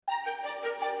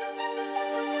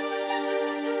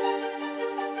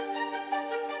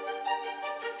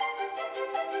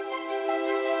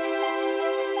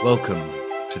Welcome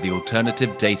to the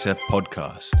Alternative Data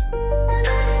Podcast.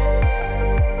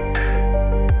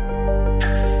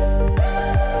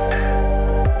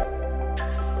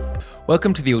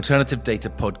 Welcome to the Alternative Data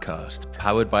Podcast,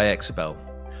 powered by Exabel.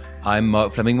 I'm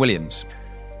Mark Fleming Williams.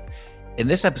 In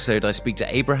this episode, I speak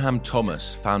to Abraham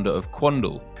Thomas, founder of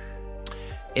Quandl.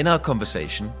 In our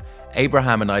conversation,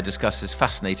 Abraham and I discuss his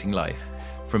fascinating life,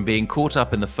 from being caught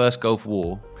up in the First Gulf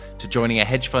War, to joining a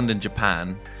hedge fund in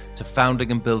Japan, to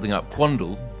founding and building up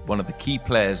Quandl, one of the key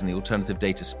players in the alternative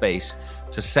data space,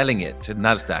 to selling it to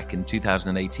NASDAQ in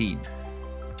 2018.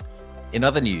 In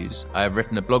other news, I have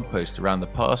written a blog post around the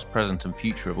past, present and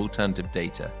future of alternative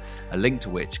data, a link to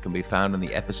which can be found in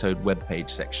the episode webpage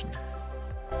section.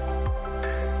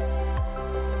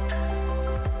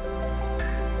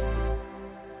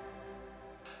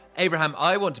 Abraham,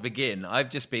 I want to begin.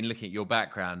 I've just been looking at your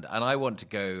background, and I want to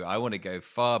go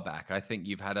far back. I think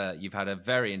you've had a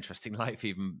very interesting life,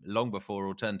 even long before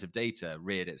alternative data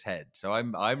reared its head. So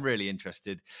I'm really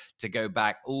interested to go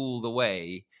back all the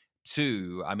way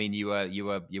to. I mean, you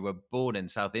were born in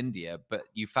South India, but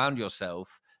you found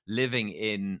yourself living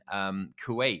in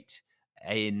Kuwait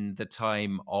in the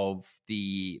time of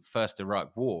the first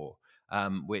Iraq War,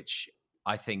 which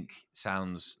I think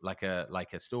sounds like a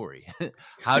story.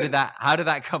 How did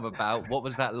that come about? What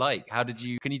was that like?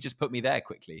 Can you just put me there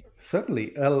quickly?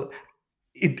 Certainly.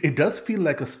 It does feel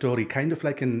like a story, kind of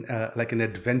like an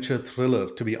adventure thriller,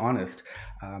 to be honest.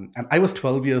 And I was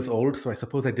 12 years old, so I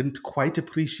suppose I didn't quite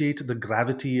appreciate the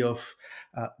gravity of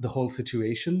the whole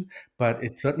situation, but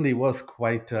it certainly was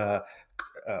quite an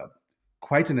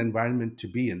environment to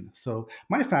be in. So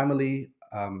my family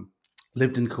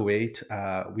lived in Kuwait.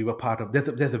 We were part of,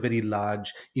 there's a very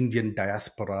large Indian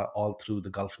diaspora all through the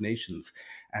Gulf nations.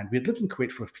 And we had lived in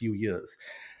Kuwait for a few years.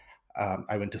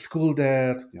 I went to school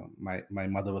there. My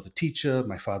mother was a teacher.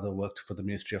 My father worked for the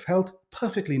Ministry of Health.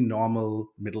 Perfectly normal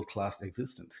middle-class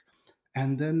existence.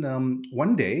 And then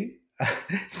one day,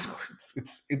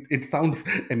 it sounds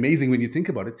amazing when you think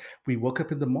about it. We woke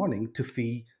up in the morning to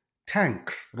see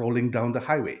tanks rolling down the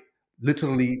highway.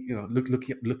 Literally,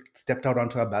 stepped out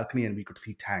onto our balcony and we could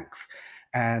see tanks.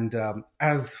 And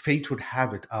as fate would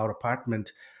have it, our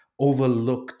apartment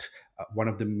overlooked one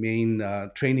of the main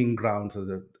training grounds of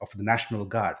the National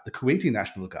Guard, the Kuwaiti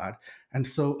National Guard. And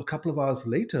so a couple of hours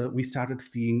later, we started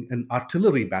seeing an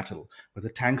artillery battle where the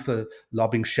tanks are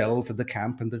lobbing shells at the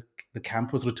camp and the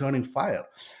camp was returning fire.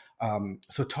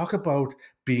 So talk about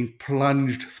being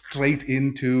plunged straight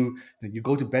into, you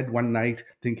go to bed one night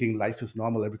thinking life is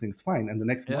normal, everything's fine. And the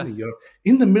next morning you're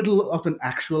in the middle of an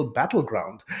actual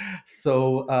battleground.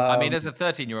 So, I mean, as a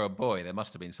 13-year-old boy, there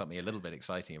must have been something a little bit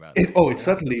exciting about it. It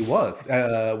certainly was.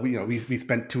 We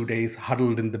spent 2 days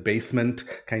huddled in the basement,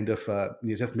 kind of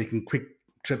just making quick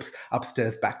trips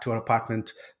upstairs back to our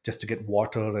apartment just to get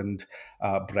water and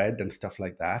bread and stuff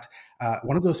like that.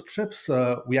 One of those trips,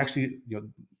 we actually,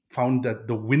 found that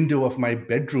the window of my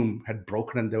bedroom had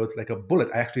broken and there was like a bullet.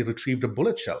 I actually retrieved a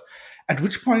bullet shell, at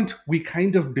which point we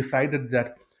kind of decided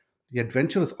that the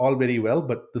adventure is all very well,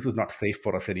 but this is not safe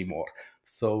for us anymore.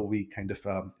 So we kind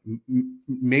of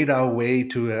made our way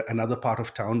to another part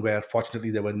of town where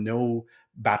fortunately there were no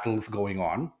battles going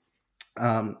on.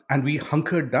 And we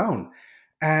hunkered down.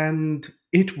 And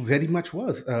it very much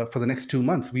was. For the next 2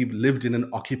 months, we lived in an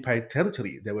occupied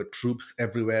territory. There were troops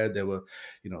everywhere. There were,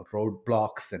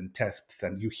 roadblocks and tests.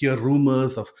 And you hear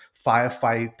rumors of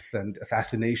firefights and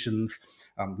assassinations.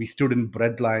 We stood in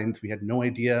bread lines. We had no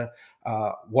idea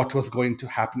what was going to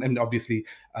happen. And obviously,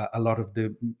 a lot of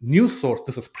the news source,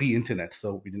 this was pre-internet,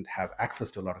 so we didn't have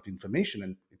access to a lot of information.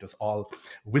 And it was all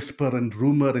whisper and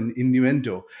rumor and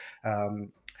innuendo.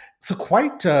 So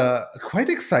quite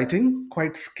exciting,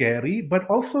 quite scary, but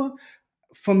also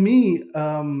for me,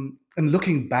 and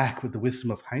looking back with the wisdom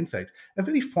of hindsight, a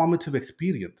very formative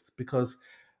experience, because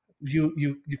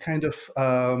you kind of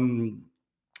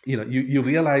you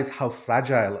realize how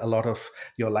fragile a lot of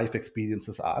your life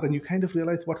experiences are, and you kind of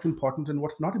realize what's important and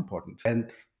what's not important,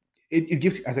 and it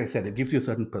gives, as I said, it gives you a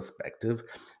certain perspective,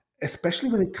 especially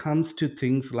when it comes to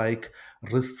things like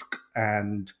risk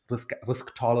and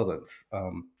risk tolerance.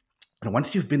 And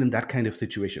once you've been in that kind of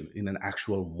situation, in an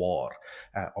actual war,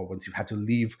 or once you've had to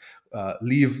leave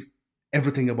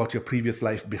everything about your previous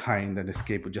life behind and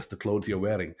escape with just the clothes you're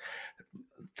wearing,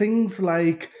 things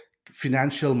like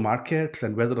financial markets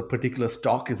and whether a particular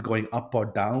stock is going up or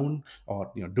down,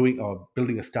 or doing or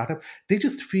building a startup, they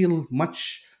just feel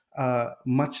much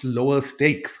lower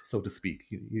stakes, so to speak.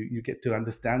 You get to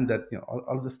understand that all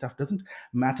of this stuff doesn't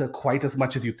matter quite as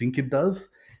much as you think it does.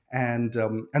 And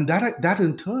that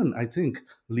in turn, I think,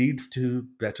 leads to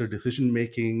better decision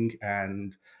making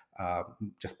and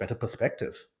just better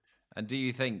perspective. And do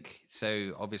you think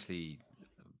so? Obviously,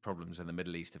 problems in the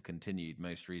Middle East have continued.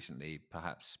 Most recently,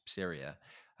 perhaps Syria.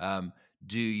 Um,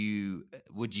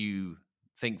 would you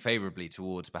think favorably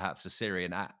towards perhaps a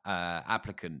Syrian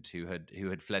applicant who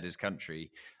had fled his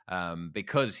country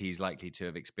because he's likely to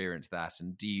have experienced that?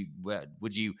 And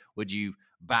would you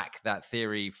back that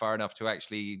theory far enough to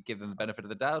actually give them the benefit of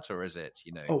the doubt, or is it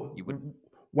you Oh, wouldn't?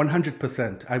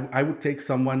 100%. I would take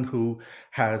someone who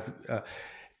has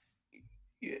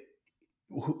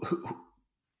who,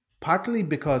 partly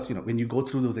because when you go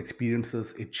through those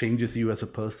experiences, it changes you as a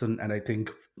person. And I think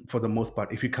for the most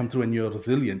part, if you come through and you're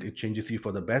resilient, it changes you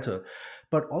for the better.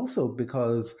 But also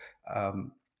because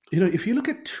um, if you look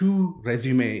at two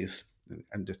resumes,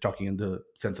 I'm just talking in the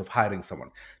sense of hiring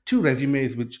someone, two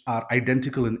resumes which are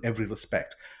identical in every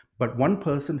respect, but one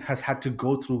person has had to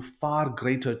go through far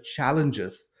greater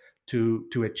challenges to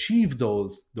achieve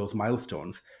those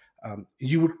milestones.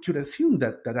 You could assume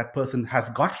that person has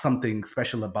got something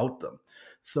special about them.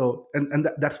 So, and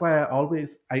that's why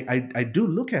I do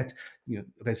look at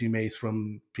resumes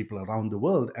from people around the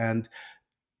world, and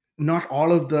not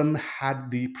all of them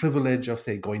had the privilege of,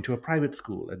 say, going to a private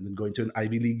school and then going to an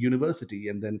Ivy League university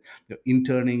and then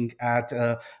interning at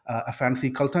a fancy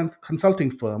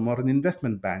consulting firm or an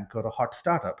investment bank or a hot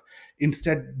startup.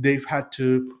 Instead, they've had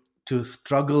to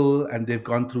struggle, and they've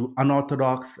gone through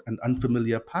unorthodox and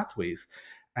unfamiliar pathways.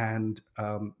 And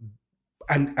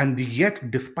and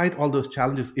yet, despite all those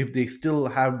challenges, if they still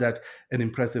have that an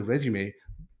impressive resume,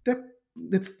 that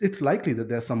it's likely that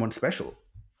there's someone special.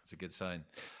 That's a good sign.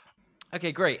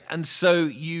 Okay, great. And so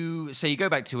you go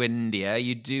back to India.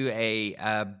 You do a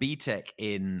BTEC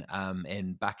in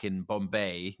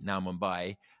Bombay, now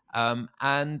Mumbai,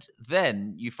 and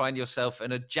then you find yourself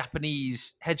in a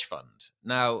Japanese hedge fund.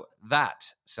 Now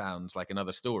that sounds like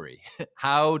another story.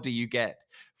 How do you get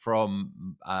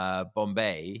from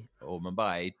Bombay or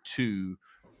Mumbai to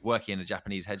working in a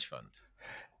Japanese hedge fund?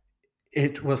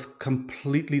 It was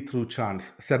completely through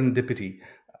chance, serendipity.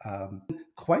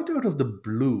 Quite out of the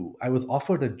blue, I was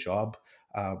offered a job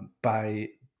by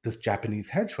this Japanese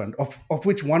hedge fund, of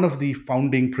which one of the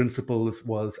founding principals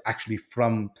was actually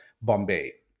from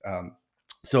Bombay.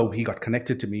 So he got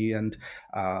connected to me and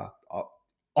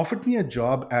offered me a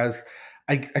job as,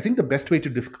 I think the best way to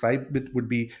describe it would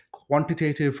be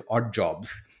quantitative odd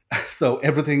jobs. So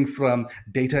everything from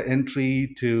data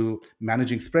entry to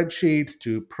managing spreadsheets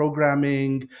to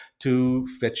programming to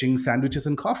fetching sandwiches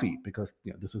and coffee, because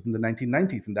this was in the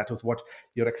 1990s and that was what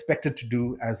you're expected to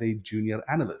do as a junior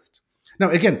analyst. Now,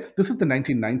 again, this is the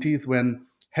 1990s when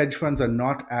hedge funds are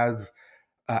not as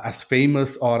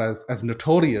famous or as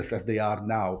notorious as they are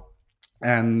now.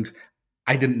 And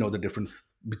I didn't know the difference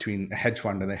between a hedge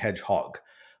fund and a hedgehog.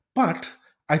 But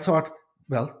I thought,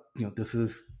 well,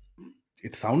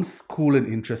 it sounds cool and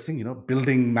interesting,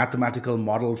 building mathematical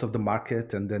models of the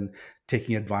market and then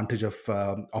taking advantage of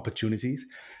opportunities.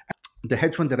 The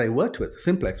hedge fund that I worked with,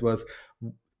 Simplex, was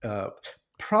uh,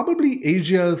 probably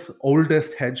Asia's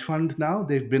oldest hedge fund now.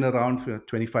 They've been around for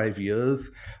 25 years.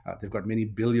 They've got many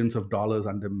billions of dollars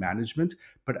under management.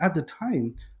 But at the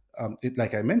time,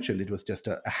 like I mentioned, it was just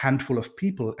a handful of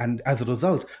people. And as a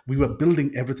result, we were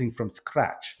building everything from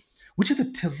scratch, which is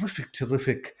a terrific,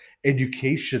 terrific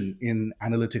education in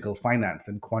analytical finance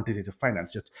and quantitative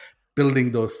finance. Just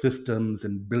building those systems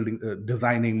and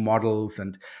designing models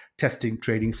and testing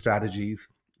trading strategies.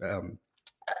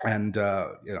 And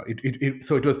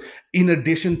so it was, in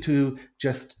addition to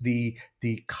just the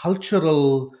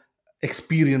cultural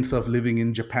experience of living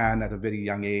in Japan at a very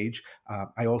young age,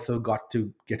 I also got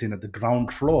to get in at the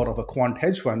ground floor of a quant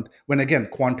hedge fund when, again,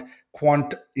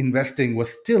 quant investing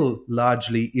was still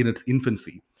largely in its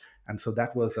infancy. And so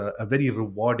that was a very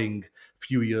rewarding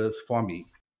few years for me.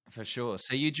 For sure.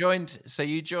 So you joined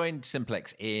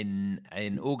Simplex in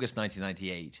August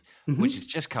 1998, which is Mhm.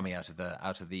 just coming out of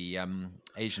the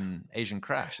Asian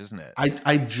crash, isn't it?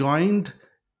 I joined,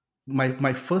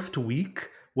 my first week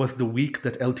was the week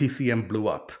that LTCM blew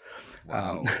up.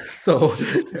 Um, Wow. so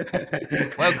so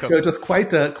Welcome. it was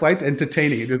quite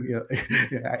entertaining. It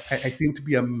was, I seem to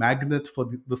be a magnet for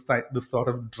the sort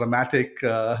of dramatic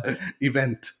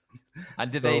event.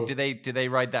 And did they So did they did they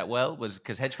ride that well? Was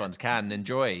because hedge funds can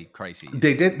enjoy they crises.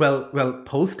 did well. Well,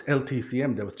 post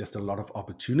LTCM, there was just a lot of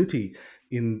opportunity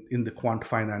in the quant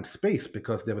finance space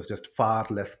because there was just far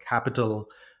less capital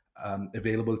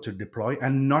available to deploy,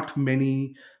 and not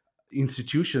many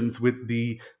institutions with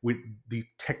the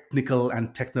technical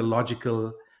and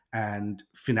technological and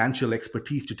financial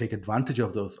expertise to take advantage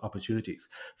of those opportunities.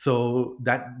 So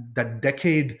that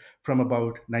decade from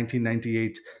about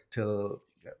 1998 till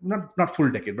not full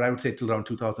decade, but I would say till around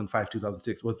 2005,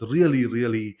 2006 was really,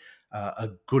 really a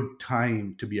good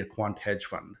time to be a quant hedge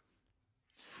fund.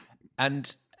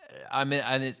 And I mean,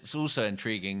 and it's also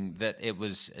intriguing that it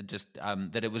was just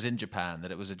that it was in Japan,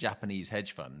 that it was a Japanese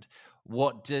hedge fund.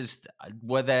 Was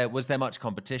there much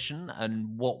competition,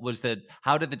 and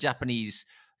how did the Japanese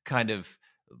kind of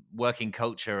working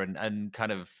culture and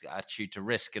kind of attitude to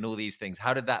risk and all these things,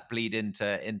 how did that bleed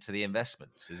into the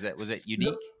investments? Was it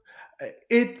unique?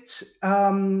 It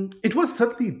was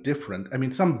certainly different. I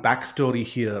mean, some backstory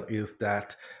here is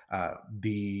that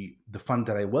the fund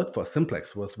that I worked for,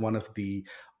 Simplex, was one of the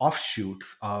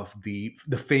offshoots of the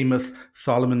famous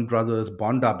Solomon Brothers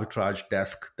bond arbitrage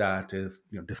desk that is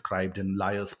described in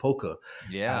Liar's Poker.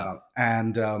 Yeah.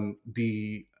 And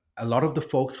the a lot of the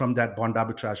folks from that bond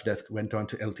arbitrage desk went on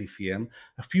to LTCM.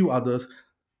 A few others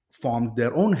formed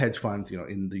their own hedge funds,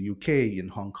 in the UK, in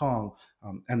Hong Kong,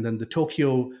 and then the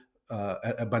Tokyo.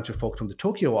 A bunch of folks from the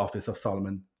Tokyo office of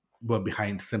Solomon were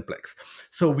behind Simplex.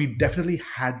 So we definitely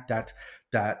had that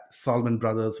Solomon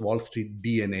Brothers Wall Street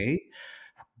DNA.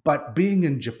 But being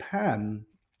in Japan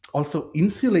also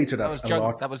insulated us a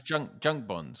lot. That was junk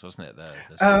bonds, wasn't it?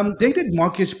 They did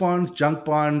mortgage bonds, junk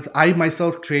bonds. I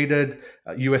myself traded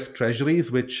U.S.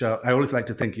 Treasuries, which I always like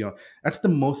to think, that's the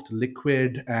most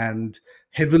liquid and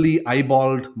heavily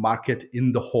eyeballed market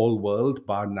in the whole world,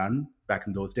 bar none, back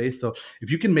in those days. So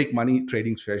if you can make money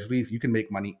trading Treasuries, you can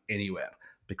make money anywhere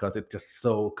because it's just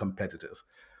so competitive.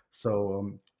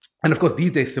 So, and of course,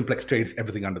 these days, Simplex trades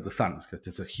everything under the sun because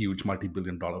it's a huge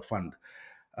multi-billion-dollar fund.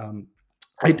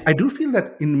 I do feel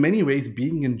that in many ways,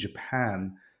 being in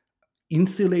Japan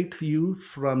insulates you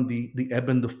from the ebb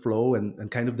and the flow and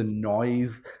kind of the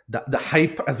noise, the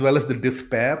hype, as well as the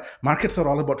despair. Markets are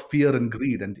all about fear and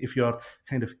greed. And if you're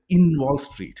kind of in Wall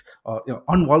Street or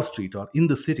on Wall Street or in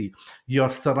the city, you're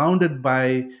surrounded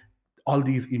by all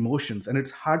these emotions. And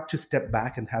it's hard to step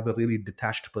back and have a really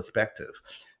detached perspective.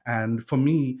 And for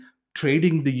me,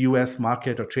 trading the US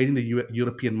market or trading the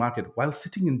European market while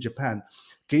sitting in Japan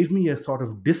gave me a sort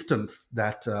of distance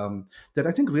that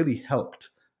I think really helped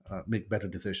make better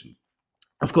decisions.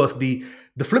 Of course, the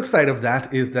flip side of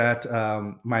that is that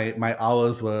my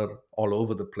hours were all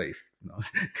over the place.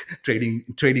 Trading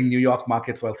New York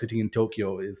markets while sitting in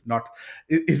Tokyo is not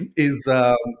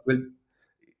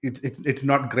it's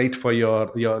not great for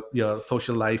your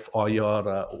social life or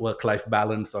your work life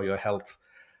balance or your health.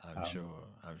 I'm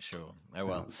sure. Oh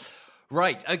well.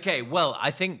 Right. Okay. Well,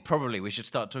 I think probably we should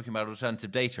start talking about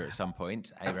alternative data at some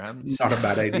point, Abraham. Not a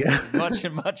bad idea.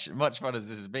 much fun as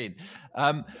this has been.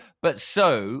 Why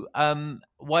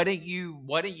don't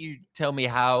you tell me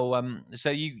how? So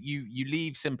you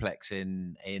leave Simplex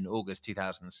in August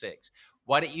 2006.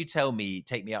 Why don't you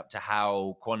take me up to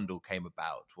how Quandl came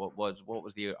about? What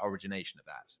was the origination of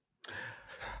that?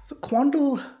 So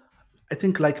Quandl, I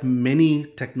think, like many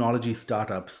technology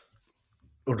startups,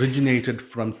 originated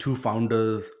from two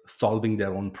founders solving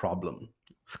their own problem,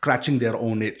 scratching their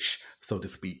own itch, so to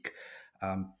speak.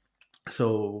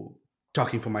 So,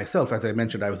 talking for myself, as I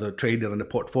mentioned, I was a trader and a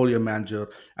portfolio manager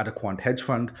at a quant hedge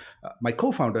fund. My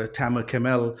co-founder, Tamer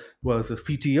Kemel, was a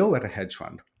CTO at a hedge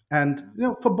fund. And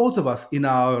for both of us in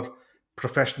our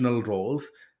professional roles,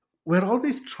 we're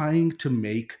always trying to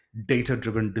make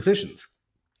data-driven decisions.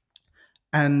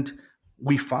 And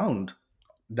we found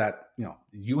that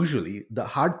usually the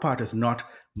hard part is not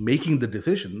making the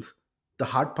decisions. The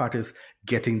hard part is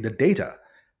getting the data.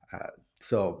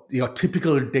 So your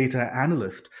typical data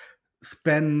analyst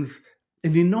spends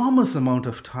an enormous amount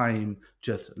of time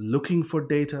just looking for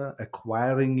data,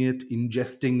 acquiring it,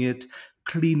 ingesting it,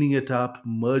 cleaning it up,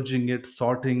 merging it,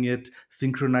 sorting it,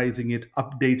 synchronizing it,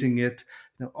 updating it.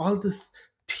 All this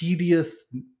tedious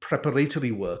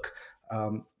preparatory work.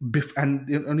 And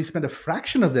only spend a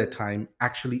fraction of their time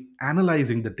actually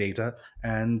analyzing the data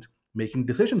and making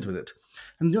decisions with it.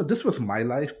 And this was my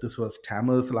life. This was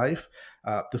Tamer's life.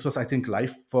 This was, I think,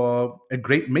 life for a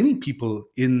great many people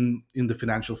in the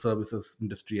financial services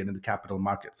industry and in the capital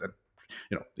markets, and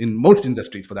in most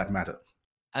industries for that matter.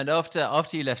 And after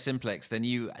you left Simplex, then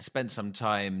you spent some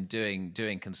time doing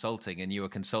consulting, and you were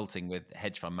consulting with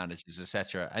hedge fund managers,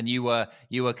 etc. And you were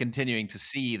continuing to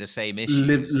see the same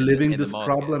issues, living in this the market.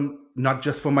 problem, not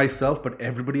just for myself, but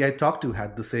everybody I talked to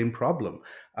had the same problem.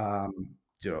 And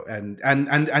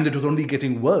it was only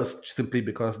getting worse simply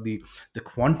because the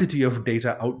quantity of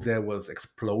data out there was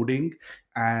exploding,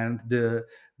 and the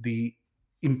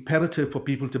imperative for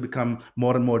people to become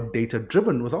more and more data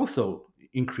driven was also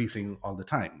increasing all the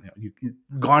time.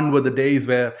 Gone were the days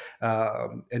where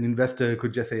an investor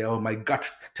could just say, "Oh, my gut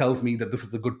tells me that this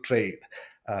is a good trade."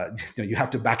 You have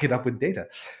to back it up with data.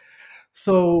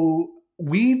 So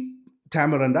we,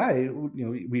 Tamara and I,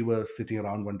 we were sitting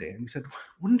around one day and we said,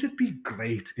 wouldn't it be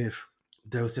great if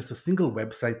there was just a single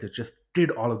website that just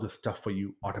did all of this stuff for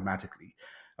you automatically?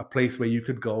 A place where you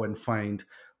could go and find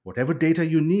whatever data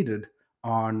you needed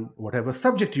on whatever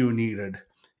subject you needed,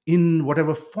 in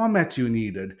whatever format you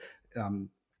needed, um,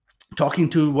 talking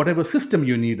to whatever system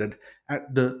you needed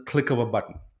at the click of a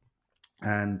button.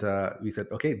 And we said,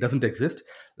 okay, it doesn't exist.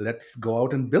 Let's go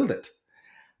out and build it.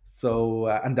 So,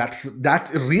 and that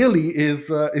really is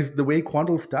the way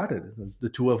Quandl started. The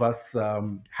two of us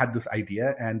had this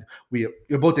idea, and we're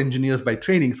both engineers by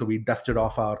training, so we dusted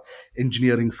off our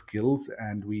engineering skills,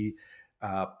 and we.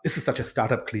 This is such a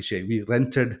startup cliche. We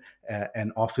rented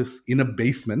an office in a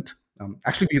basement.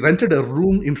 Actually, we rented a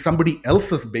room in somebody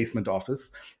else's basement office,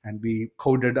 and we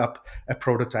coded up a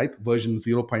prototype version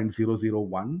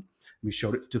 0.001. We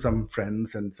showed it to some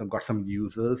friends and got some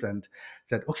users, and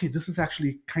said, okay, this is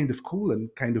actually kind of cool and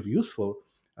kind of useful.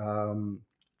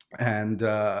 And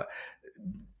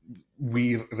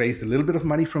we raised a little bit of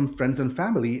money from friends and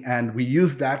family, and we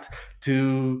used that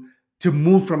to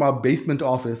move from our basement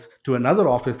office to another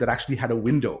office that actually had a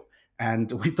window.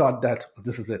 And we thought that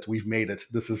this is it. We've made it.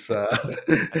 This is in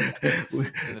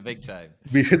the big time.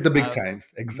 We hit the big times.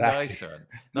 Exactly.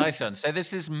 Nice one. So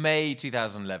this is May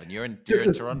 2011. You're in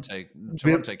Toronto,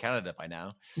 Canada by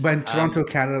now. We're in Toronto,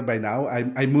 Canada by now.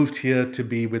 I moved here to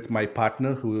be with my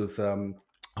partner, who's an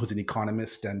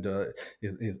economist and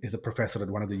is a professor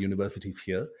at one of the universities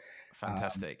here.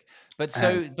 Fantastic.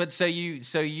 So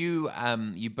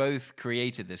you both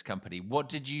created this company. What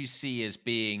did you see as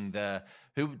being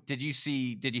did you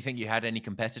think you had any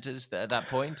competitors at that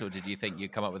point, or did you think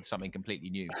you'd come up with something completely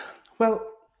new? Well,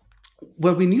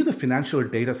 we knew the financial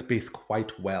data space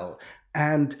quite well.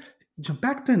 And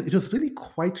back then it was really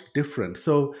quite different.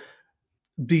 So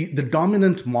the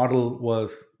dominant model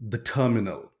was the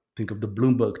terminal. Think of the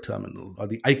Bloomberg terminal or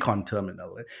the Icon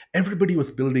terminal. Everybody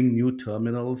was building new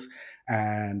terminals,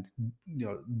 and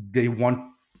they want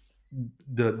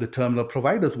the terminal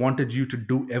providers wanted you to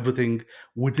do everything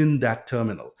within that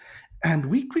terminal. And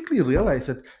we quickly realized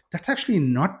that that's actually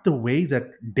not the way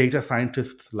that data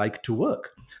scientists like to work.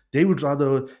 They would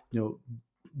rather,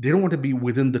 they don't want to be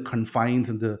within the confines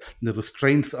and the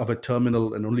restraints of a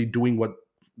terminal and only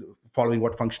following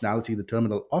what functionality the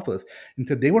terminal offers.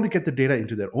 Instead, they want to get the data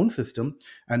into their own system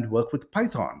and work with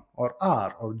Python or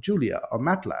R or Julia or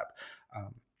MATLAB.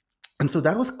 And so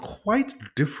that was quite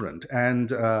different.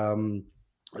 And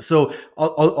so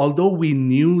although we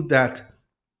knew that,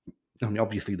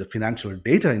 obviously the financial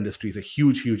data industry is a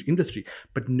huge, huge industry,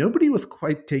 but nobody was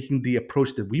quite taking the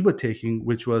approach that we were taking,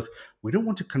 which was, we don't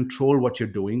want to control what you're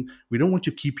doing. We don't want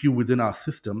to keep you within our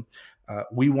system.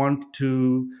 We want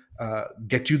to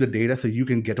get you the data so you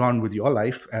can get on with your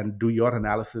life and do your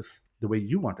analysis the way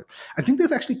you want it. I think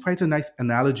there's actually quite a nice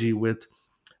analogy with,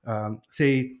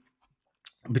 say,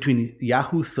 between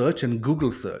Yahoo search and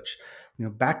Google search.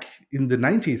 Back in the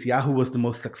 90s, Yahoo was the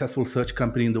most successful search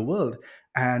company in the world,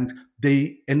 and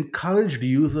they encouraged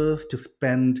users to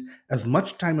spend as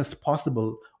much time as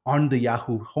possible on the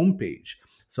Yahoo homepage.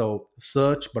 So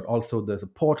search, but also there's a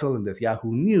portal, and there's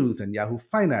Yahoo News and Yahoo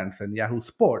Finance and Yahoo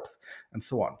Sports and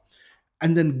so on.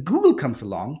 And then Google comes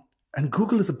along, and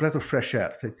Google is a breath of fresh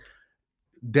air.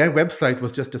 Their website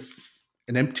was just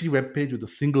an empty web page with a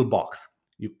single box.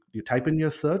 You type in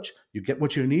your search, you get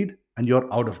what you need, and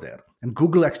you're out of there. And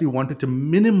Google actually wanted to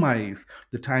minimize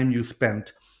the time you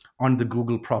spent on the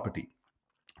Google property.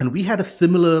 And we had a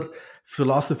similar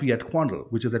philosophy at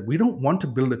Quandl, which is that we don't want to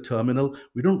build a terminal.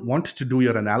 We don't want to do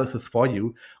your analysis for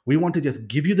you. We want to just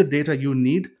give you the data you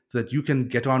need so that you can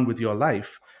get on with your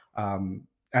life, and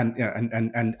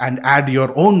add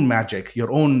your own magic,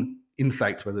 your own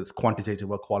insights, whether it's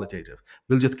quantitative or qualitative.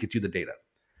 We'll just get you the data.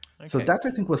 Okay. So that, I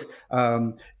think, was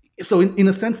so in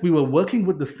a sense we were working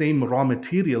with the same raw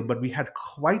material, but we had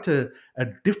quite a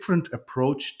different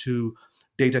approach to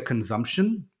data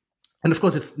consumption. And of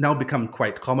course, it's now become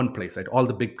quite commonplace, right? All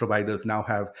the big providers now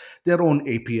have their own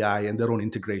API and their own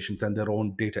integrations and their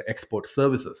own data export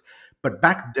services. But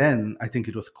back then, I think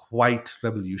it was quite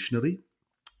revolutionary.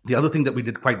 The other thing that we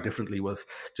did quite differently was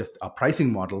just our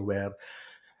pricing model, where,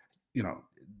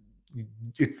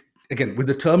 it's, again, with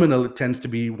the terminal, it tends to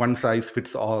be one size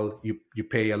fits all. You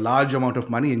pay a large amount of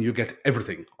money and you get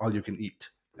everything, all you can eat.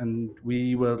 And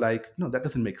we were like, no, that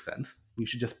doesn't make sense. You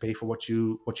should just pay for what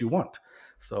you want.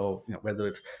 So, whether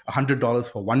it's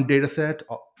 $100 for one data set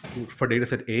or for data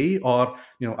set A, or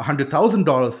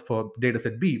 $100,000 for data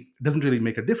set B, it doesn't really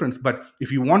make a difference. But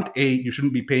if you want A, you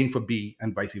shouldn't be paying for B,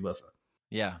 and vice versa.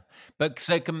 Yeah, but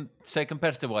so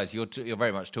competitor-wise, you're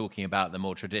very much talking about the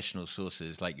more traditional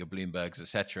sources like your Bloombergs,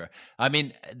 etc. I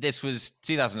mean, this was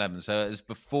 2011, so it was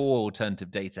before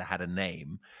alternative data had a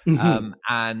name, Mhm.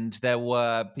 and there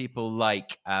were people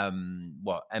like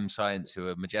M Science, who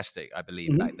were Majestic, I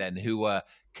believe, back Mhm. then, who were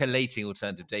collating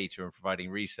alternative data and providing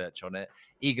research on it.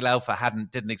 Eagle Alpha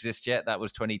didn't exist yet; that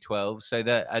was 2012. So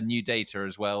a new data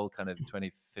as well, kind of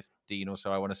 2015 or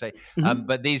so, I want to say. Mhm.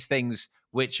 But these things,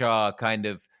 which are kind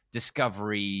of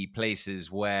discovery places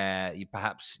where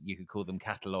perhaps you could call them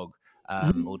catalog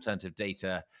Mhm. alternative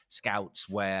data scouts,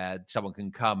 where someone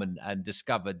can come and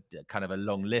discover kind of a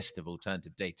long list of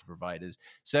alternative data providers.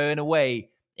 So in a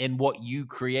way, in what you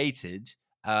created,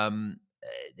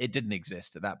 it didn't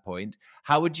exist at that point.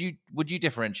 How would you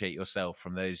differentiate yourself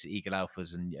from those Eagle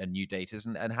Alphas and new datas,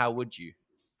 and how would you?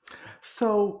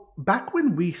 So back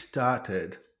when we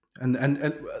started, and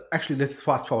actually let's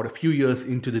fast forward a few years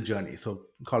into the journey. So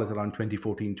call it around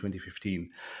 2014, 2015.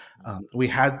 We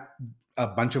had a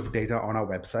bunch of data on our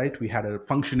website. We had a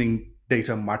functioning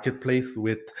data marketplace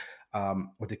with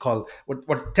what they call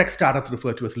what tech startups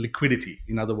refer to as liquidity.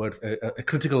 In other words, a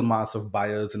critical mass of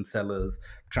buyers and sellers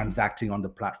transacting on the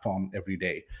platform every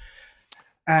day.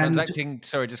 And Transacting,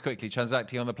 sorry, just quickly,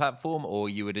 transacting on the platform, or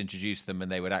you would introduce them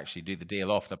and they would actually do the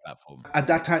deal off the platform? at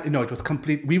that time, it was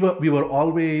complete. We were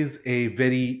always a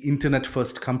very internet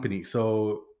first company,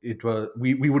 so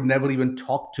we would never even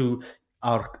talk to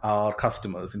our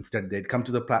customers. Instead, they'd come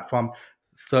to the platform,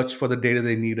 search for the data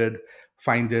they needed,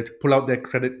 find it, pull out their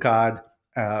credit card,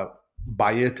 uh,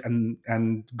 buy it,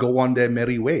 and go on their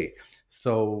merry way.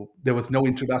 So there was no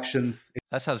introductions.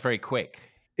 That sounds very quick.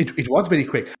 It was very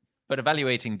quick. But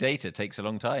evaluating data takes a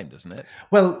long time, doesn't it?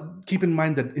 Well, keep in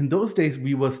mind that in those days,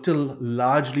 we were still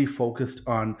largely focused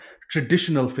on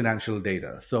traditional financial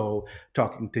data. So,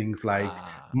 talking things like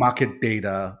Ah, market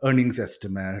data, earnings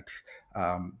estimates,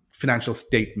 financial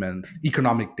statements,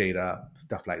 economic data,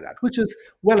 stuff like that, which is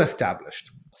well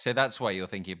established. so that's why you're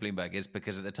thinking of Bloomberg, is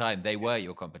because at the time they were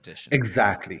your competition.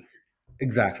 Exactly,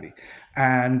 exactly,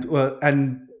 and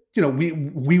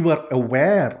we were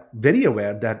aware, very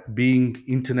aware, that being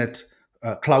internet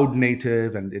cloud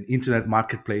native and an internet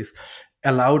marketplace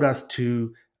allowed us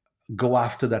to go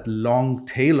after that long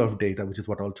tail of data, which is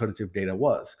what alternative data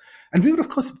was. And we were, of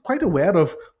course, quite aware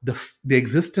of the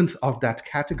existence of that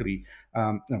category.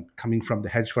 Coming from the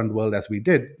hedge fund world as we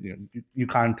did, you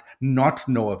can't not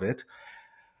know of it.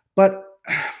 But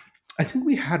I think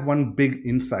we had one big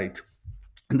insight,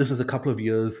 and this was a couple of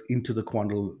years into the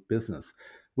Quandl business,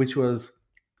 which was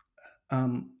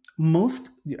most,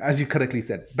 as you correctly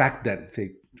said, back then,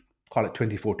 say, call it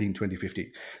 2014,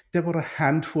 2015, there were a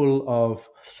handful of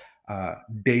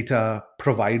data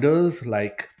providers.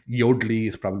 Like Yodlee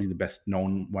is probably the best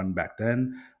known one back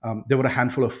then. There were a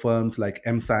handful of firms like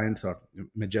M Science or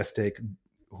Majestic,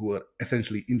 who were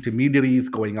essentially intermediaries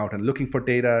going out and looking for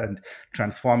data and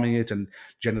transforming it and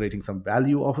generating some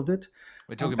value off of it.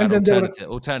 We're talking And about then there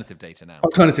were alternative data now.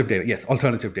 alternative data. Yes,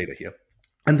 alternative data here.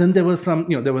 And then there was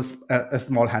there was a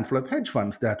small handful of hedge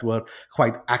funds that were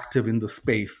quite active in the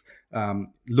space,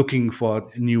 looking for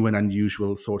new and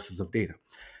unusual sources of data.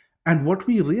 And what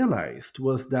we realized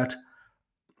was that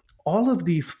all of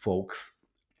these folks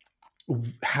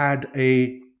had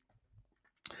a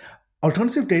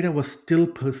alternative data was still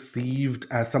perceived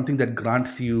as something that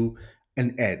grants you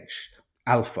an edge,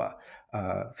 alpha,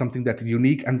 something that's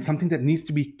unique and something that needs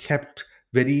to be kept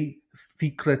very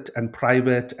secret and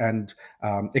private and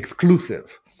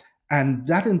exclusive. And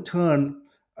that in turn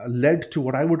led to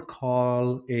what I would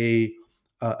call a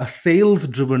sales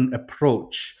driven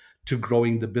approach to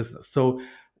growing the business. So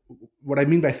what I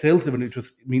mean by sales driven,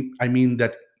 I mean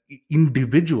that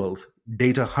individuals,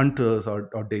 data hunters or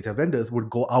data vendors, would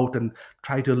go out and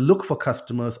try to look for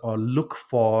customers or look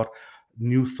for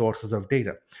new sources of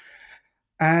data.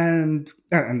 And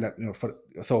that,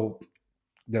 so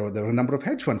there were a number of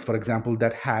hedge funds, for example,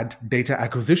 that had data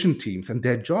acquisition teams, and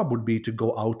their job would be to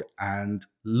go out and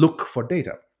look for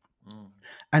data. Mm.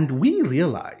 And we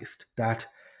realized that,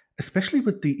 especially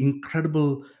with the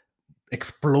incredible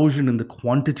explosion in the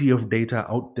quantity of data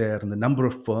out there and the number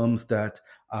of firms that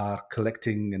are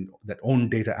collecting and that own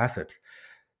data assets,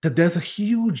 that there's a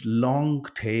huge long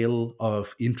tail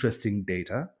of interesting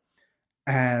data.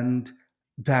 And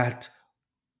that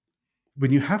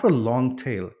when you have a long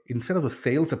tail, instead of a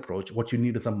sales approach, what you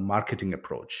need is a marketing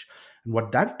approach. And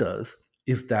what that does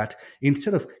is that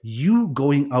instead of you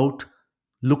going out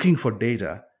looking for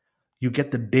data, you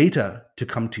get the data to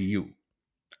come to you.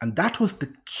 And that was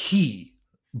the key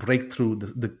breakthrough,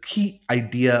 the key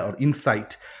idea or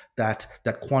insight that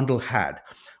Quandl had,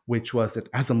 which was that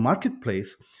as a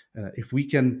marketplace, If we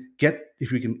can,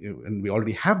 and we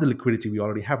already have the liquidity, we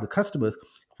already have the customers,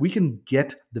 if we can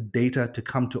get the data to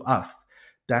come to us,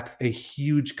 that's a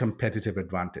huge competitive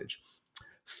advantage.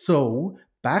 So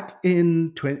back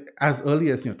in as early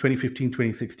as 2015,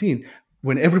 2016,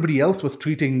 when everybody else was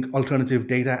treating alternative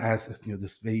data as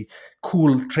this very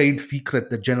cool trade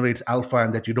secret that generates alpha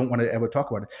and that you don't want to ever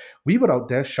talk about it, we were out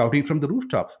there shouting from the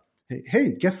rooftops,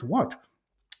 hey, guess what?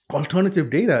 Alternative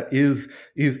data is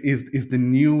the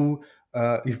new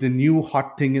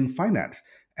hot thing in finance.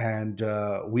 And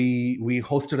we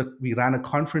ran a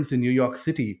conference in New York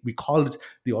City. We called it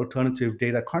the Alternative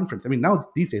Data Conference. I mean, now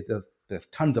these days there's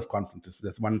tons of conferences.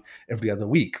 There's one every other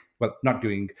week. Well, not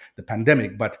during the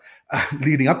pandemic, but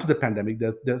leading up to the pandemic,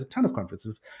 there's a ton of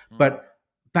conferences. But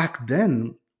back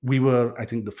then, we were, I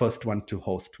think, the first one to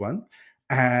host one,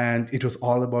 and it was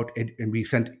all about and we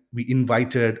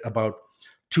invited about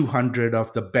 200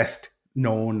 of the best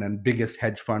known and biggest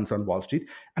hedge funds on Wall Street,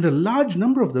 and a large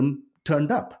number of them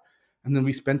turned up. And then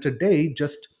we spent a day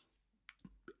just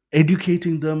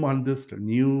educating them on this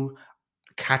new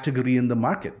category in the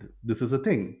market. This is a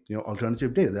thing,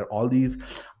 alternative data. There are all these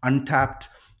untapped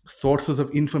sources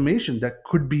of information that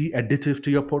could be additive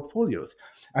to your portfolios.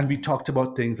 And we talked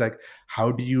about things like,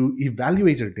 how do you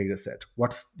evaluate a data set?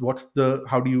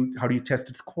 How do you test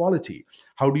its quality?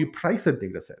 How do you price a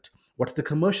data set? What's the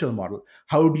commercial model?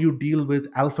 How do you deal with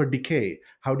alpha decay?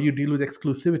 How do you deal with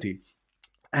exclusivity?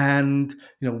 And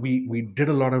we did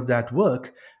a lot of that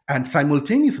work, and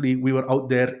simultaneously we were out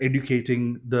there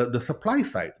educating the supply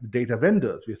side, the data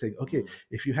vendors. We were saying, okay,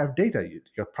 if you have data,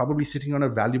 you're probably sitting on a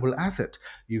valuable asset.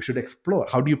 You should explore.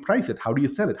 How do you price it? How do you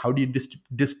sell it? How do you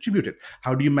distribute it?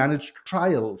 How do you manage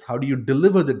trials? How do you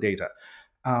deliver the data?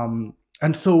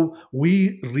 And so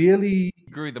we really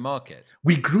grew the market.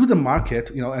 We grew the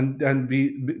market, and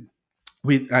we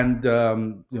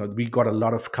got a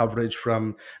lot of coverage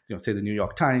from, say, the New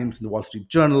York Times and the Wall Street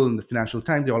Journal and the Financial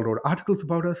Times. They all wrote articles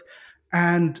about us,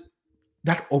 and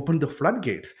that opened the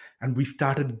floodgates. And we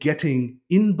started getting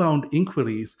inbound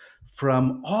inquiries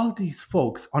from all these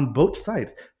folks on both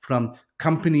sides, from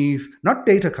companies, not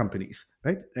data companies,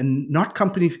 right, and not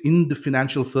companies in the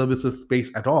financial services space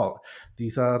at all.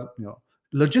 These are,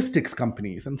 logistics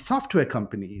companies and software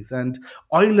companies and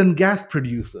oil and gas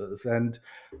producers and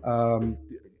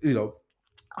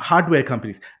hardware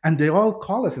companies, and they all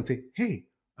call us and say, hey,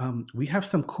 we have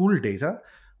some cool data.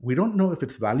 We don't know if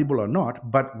it's valuable or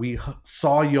not, but we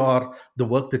saw the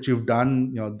work that you've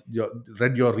done,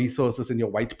 read your resources in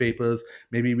your white papers.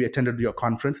 Maybe we attended your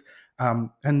conference,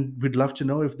 and we'd love to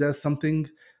know if there's something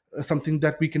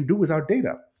that we can do with our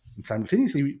data. And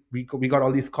simultaneously, we got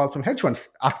all these calls from hedge funds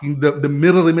asking the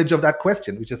mirror image of that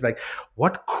question, which is like,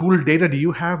 what cool data do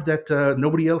you have that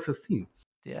nobody else has seen?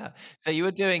 Yeah. So you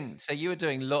were doing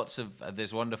lots of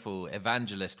this wonderful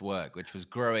evangelist work, which was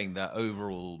growing the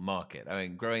overall market,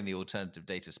 growing the alternative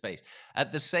data space.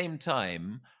 At the same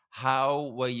time,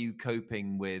 how were you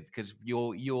coping with, because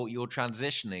you're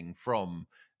transitioning from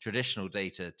traditional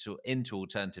data into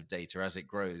alternative data as it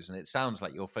grows, and it sounds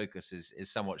like your focus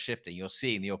is somewhat shifting. You're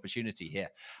seeing the opportunity here.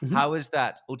 Mm-hmm. How is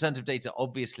that? Alternative data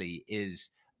obviously is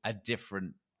a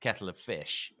different kettle of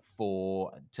fish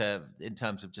in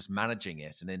terms of just managing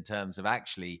it, and in terms of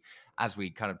actually, as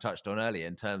we kind of touched on earlier,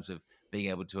 in terms of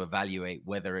being able to evaluate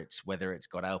whether it's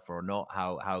got alpha or not,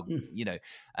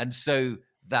 and so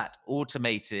that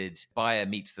automated buyer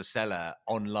meets the seller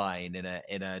online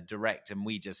in a direct, and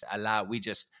we just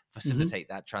facilitate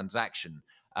that transaction.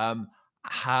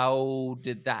 How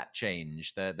did that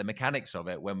change the mechanics of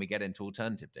it when we get into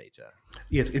alternative data?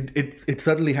 Yes, it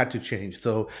certainly had to change.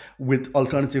 So with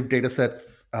alternative data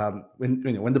sets,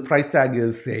 when the price tag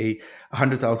is, say,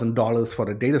 $100,000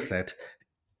 for a data set,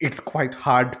 it's quite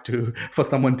hard for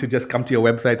someone to just come to your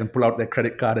website and pull out their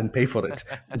credit card and pay for it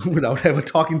without ever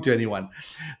talking to anyone.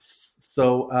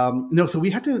 So so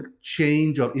we had to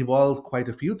change or evolve quite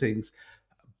a few things,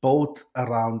 both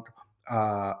around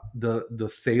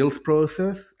the sales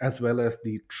process, as well as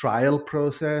the trial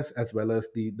process, as well as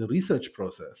the research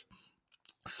process.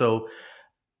 So,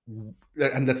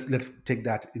 and let's take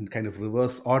that in kind of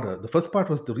reverse order. The first part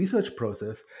was the research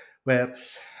process, where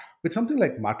with something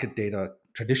like market data,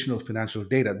 traditional financial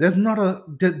data,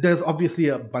 there's obviously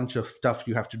a bunch of stuff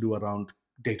you have to do around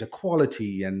data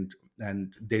quality and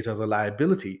data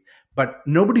reliability, but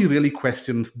nobody really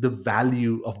questions the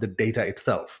value of the data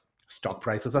itself. Stock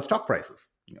prices are stock prices.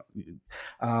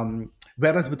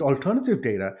 Whereas with alternative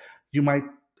data, you might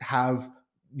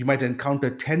encounter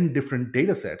 10 different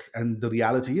data sets, and the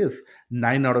reality is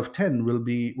 9 out of 10 will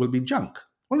be junk.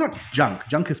 Well, not junk.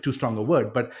 Junk is too strong a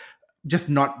word, but just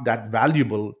not that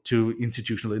valuable to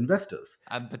institutional investors.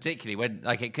 And particularly when,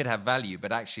 like, it could have value,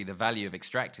 but actually the value of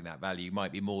extracting that value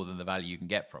might be more than the value you can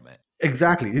get from it.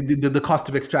 Exactly. The cost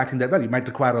of extracting that value might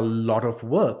require a lot of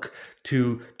work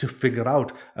to figure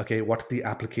out, okay, what's the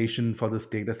application for this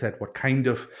data set? What kind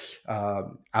of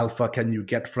alpha can you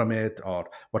get from it? Or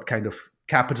what kind of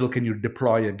capital can you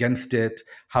deploy against it?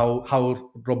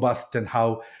 How robust and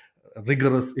how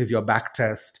rigorous is your back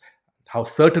test? How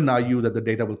certain are you that the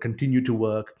data will continue to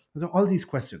work? There are all these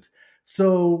questions.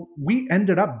 So we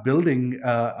ended up building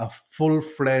a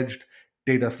full-fledged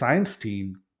data science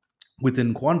team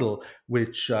within Quandl,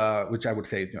 which I would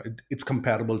say, it's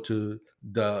comparable to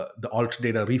the alt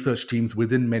data research teams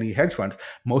within many hedge funds.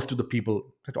 Most of the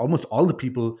people, almost all the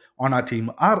people on our team,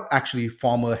 are actually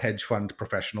former hedge fund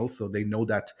professionals, so they know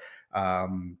that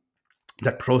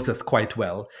process quite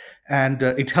well. And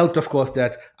it helped, of course,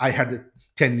 that I had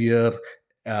 10 years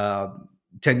uh,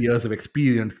 10 years of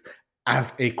experience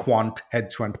as a quant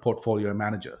hedge fund portfolio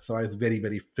manager. So I was very,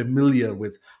 very familiar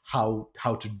with how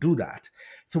to do that.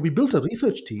 So we built a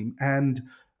research team, and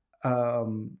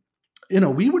um,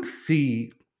 we would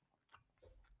see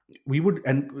we would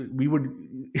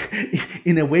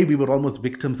in a way we were almost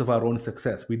victims of our own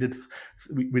success. We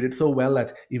did so well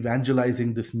at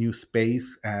evangelizing this new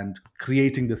space and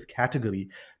creating this category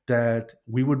that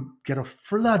we would get a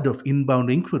flood of inbound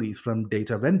inquiries from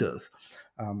data vendors.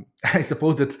 I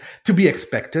suppose it's to be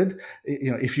expected.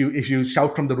 If you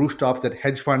shout from the rooftops that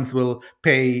hedge funds will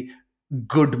pay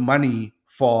good money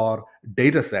for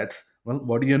data sets, well,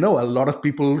 what do you know? A lot of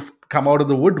people come out of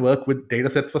the woodwork with data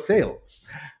sets for sale.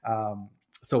 Um,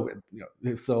 so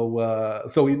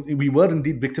we were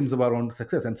indeed victims of our own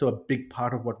success, and so a big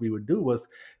part of what we would do was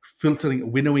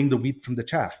winnowing the wheat from the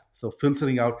chaff. So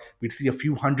filtering out, we'd see a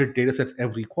few hundred data sets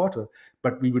every quarter,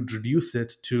 but we would reduce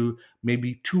it to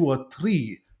maybe two or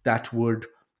three that would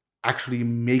actually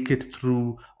make it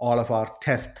through all of our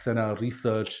tests and our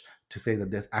research to say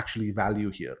that there's actually value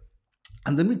here,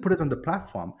 and then we put it on the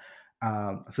platform.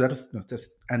 So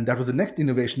that was the next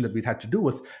innovation that we'd had to do,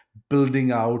 was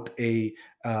building out a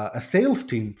sales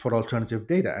team for alternative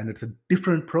data, and it's a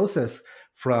different process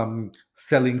from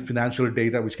selling financial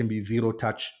data, which can be zero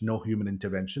touch, no human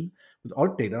intervention. With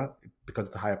alt data, because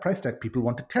it's a higher price tag, people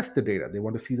want to test the data, they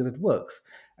want to see that it works,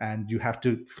 and you have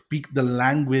to speak the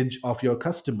language of your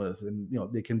customers, and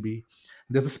they can be,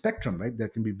 there's a spectrum, right? There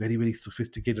can be very, very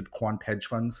sophisticated quant hedge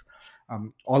funds,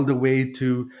 all the way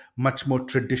to much more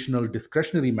traditional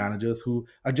discretionary managers who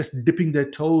are just dipping their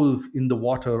toes in the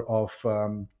water of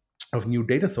new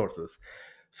data sources.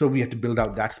 So we had to build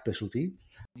out that specialty.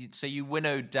 So you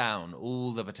winnowed down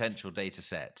all the potential data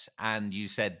sets, and you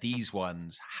said these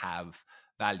ones have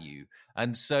value.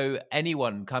 And so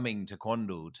anyone coming to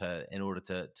Quandl in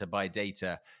order to buy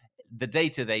data, the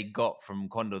data they got from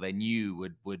Quandl they knew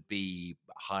would be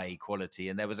high quality,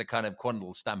 and there was a kind of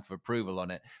Quandl stamp of approval on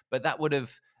it. But that would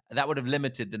have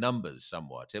limited the numbers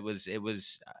somewhat. It was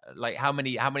like how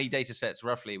many data sets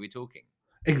roughly are we talking?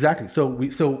 Exactly.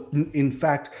 So in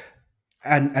fact,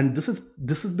 and this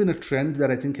has been a trend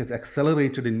that I think has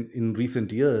accelerated in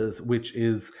recent years, which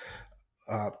is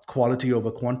quality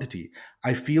over quantity.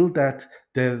 I feel that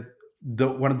there's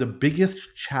one of the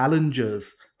biggest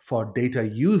challenges for data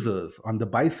users on the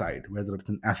buy side, whether it's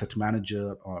an asset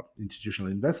manager or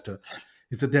institutional investor,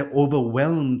 is that they're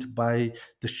overwhelmed by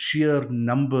the sheer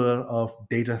number of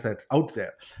data sets out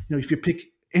there. If you pick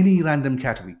any random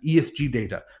category, ESG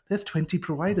data, there's 20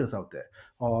 providers out there,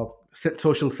 or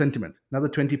social sentiment, another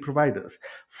 20 providers.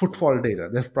 Footfall data,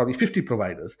 there's probably 50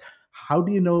 providers. How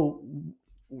do you know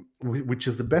which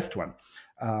is the best one?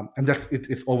 And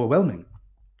it's overwhelming.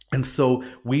 And so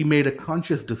we made a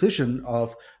conscious decision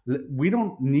of, we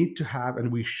don't need to have, and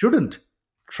we shouldn't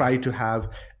try to have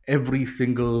every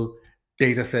single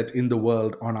data set in the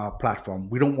world on our platform.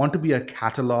 We don't want to be a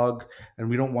catalog, and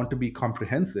we don't want to be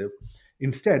comprehensive.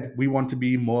 Instead, we want to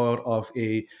be more of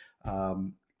a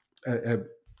a,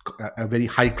 a very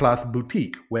high class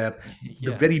boutique where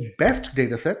the very best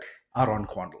data sets are on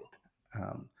Quandl.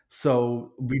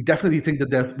 So we definitely think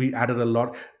that we added a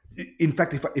lot. In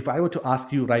fact, if I were to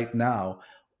ask you right now,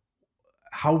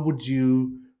 how would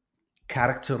you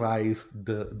characterize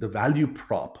the value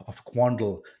prop of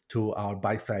Quandl to our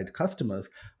buy side customers?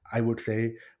 I would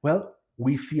say, well,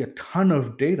 we see a ton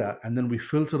of data, and then we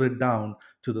filter it down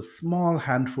to the small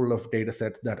handful of data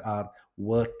sets that are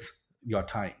worth your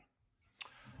time.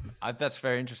 That's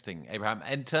very interesting, Abraham.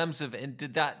 In terms of,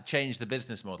 did that change the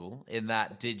business model? In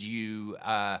that, did you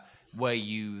were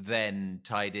you then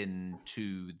tied in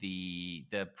to the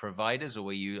providers, or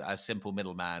were you a simple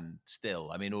middleman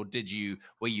still? I mean, or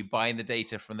were you buying the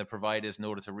data from the providers in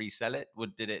order to resell it?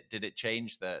 Did it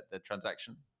change the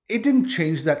transaction? It didn't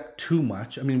change that too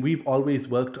much. I mean, we've always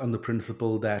worked on the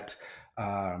principle that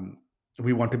um,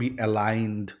 we want to be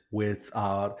aligned with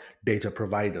our data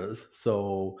providers.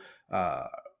 So, uh,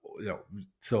 you know,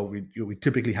 so we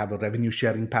typically have a revenue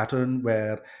sharing pattern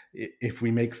where if we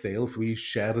make sales, we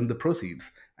share in the proceeds,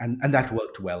 and that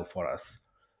worked well for us.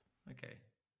 Okay.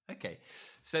 Okay.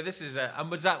 So this is and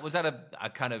was that a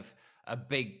kind of a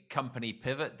big company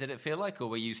pivot, did it feel like, or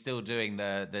were you still doing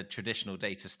the traditional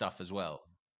data stuff as well?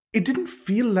 It didn't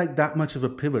feel like that much of a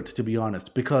pivot, to be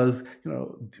honest, because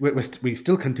we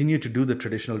still continue to do the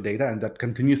traditional data, and that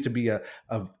continues to be a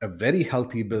very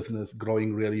healthy business,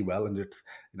 growing really well, and it's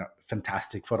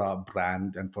fantastic for our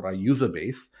brand and for our user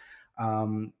base.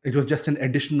 It was just an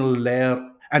additional layer,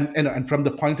 and from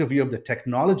the point of view of the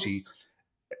technology,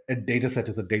 a data set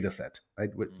is a data set, right?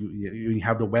 You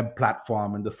have the web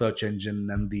platform and the search engine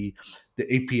and the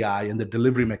API and the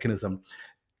delivery mechanism.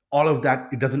 All of that,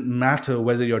 it doesn't matter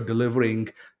whether you're delivering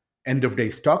end of day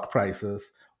stock prices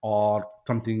or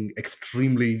something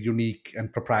extremely unique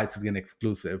and proprietary and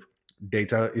exclusive.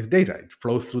 Data is data. It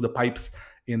flows through the pipes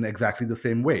in exactly the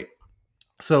same way.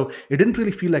 So it didn't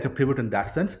really feel like a pivot in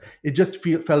that sense. It just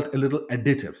felt a little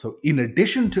additive. So in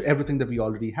addition to everything that we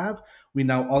already have, we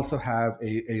now also have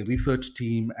a research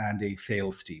team and a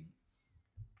sales team.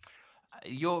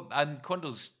 Your and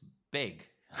Quandl's big.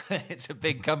 It's a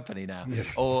big company now,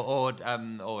 Yes. or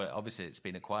obviously it's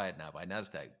been acquired now by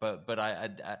Nasdaq. But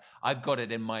I've got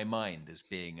it in my mind as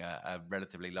being a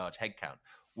relatively large headcount.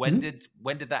 When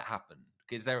Mhm. did that happen?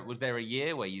 Was there a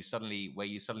year where you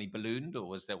suddenly ballooned, or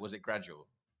was it gradual?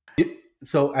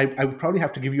 So I would probably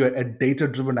have to give you a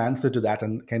data-driven answer to that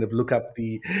and kind of look up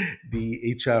the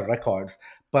HR records.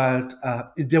 But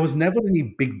there was never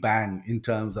any big bang in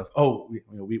terms of, oh,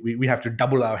 we have to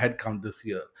double our headcount this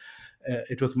year.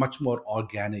 It was much more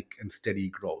organic and steady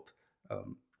growth.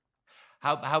 Um,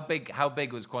 How big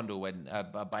was Quandl when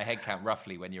by headcount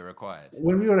roughly when you were acquired?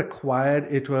 when we were acquired,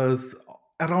 it was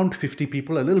around 50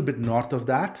 people, a little bit north of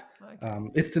that. Okay.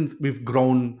 It's since we've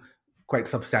grown quite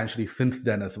substantially since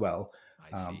then as well.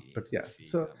 I see. But I yeah, see.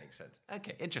 so That makes sense.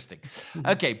 Okay, interesting.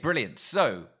 Okay, brilliant.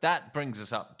 So that brings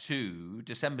us up to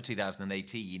December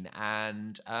 2018,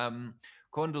 and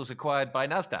Quandl's acquired by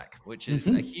Nasdaq, which is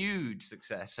a mhm. huge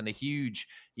success and a huge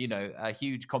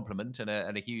compliment and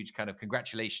a huge kind of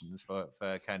congratulations for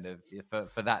kind of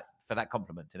for that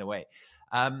compliment in a way.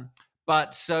 Um,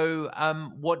 but so,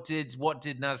 what did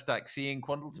Nasdaq see in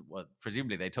Quandl? Well,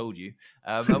 presumably they told you.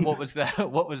 And what was the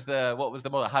what was the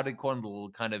model? How did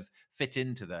Quandl kind of fit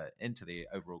into the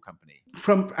overall company?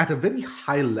 From at a very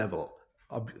high level,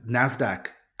 Nasdaq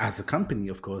as a company,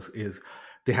 of course, is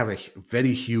they have a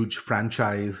very huge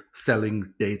franchise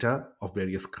selling data of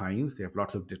various kinds. They have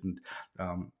lots of different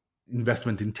um,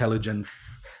 investment intelligence,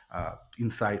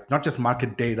 insight, not just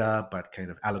market data, but kind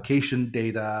of allocation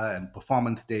data and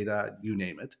performance data, you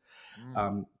name it. Mm,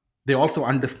 Um, they also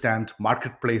understand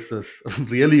marketplaces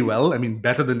really well. I mean,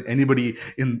 better than anybody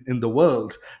in the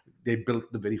world. They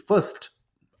built the very first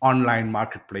online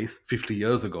marketplace 50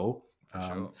 years ago. for Um,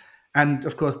 sure. and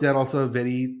of course, they're also a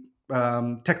very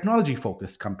technology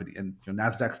focused company. And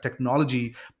Nasdaq's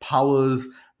technology powers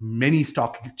many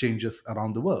stock exchanges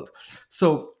around the world.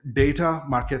 So, data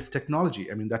markets technology.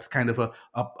 I mean, that's kind of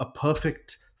a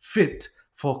perfect fit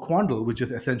for Quandl, which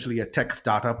is essentially a tech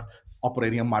startup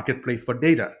operating a marketplace for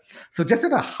data. So, just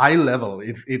at a high level,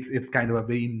 it's kind of a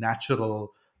very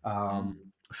natural um, Mm,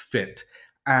 fit.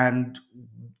 And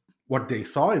what they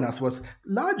saw in us was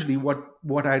largely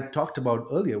what I talked about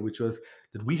earlier, which was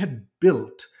that we had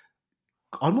built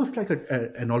almost like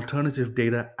an alternative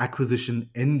data acquisition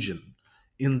engine,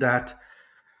 in that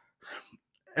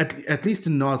at least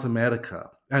in North America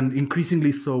and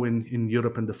increasingly so in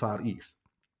Europe and the Far East,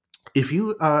 if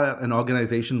you are an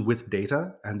organization with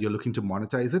data and you're looking to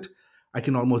monetize it, I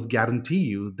can almost guarantee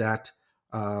you that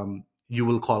you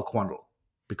will call Quandl,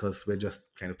 because we're just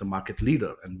kind of the market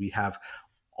leader, and we have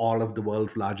all of the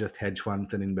world's largest hedge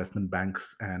funds and investment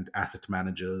banks and asset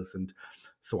managers and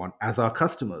so on as our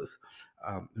customers.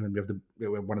 And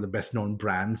we're one of the best known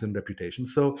brands and reputation.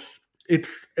 So it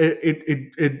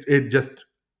just,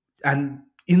 and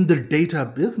in the data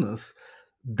business,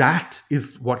 that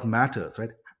is what matters,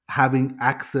 right? Having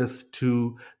access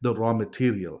to the raw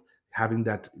material, having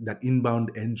that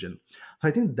inbound engine. So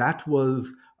I think that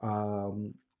was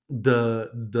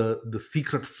the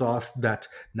secret sauce that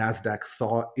Nasdaq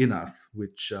saw in us,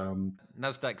 which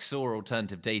Nasdaq saw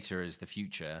alternative data as the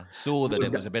future, saw that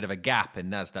it was a bit of a gap in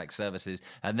Nasdaq services,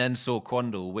 and then saw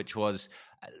Quandl, which was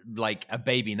like a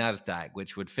baby Nasdaq,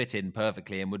 which would fit in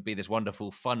perfectly and would be this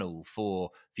wonderful funnel for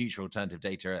future alternative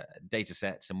data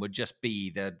sets, and would just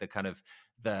be the kind of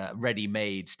the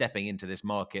ready-made stepping into this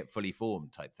market fully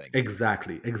formed type thing.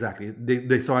 Exactly.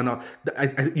 They saw enough.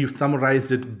 You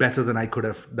summarized it better than I could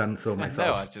have done so myself.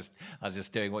 No, I was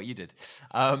just doing what you did.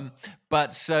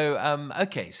 But so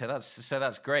okay, so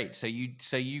that's great. So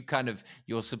you kind of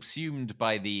you're subsumed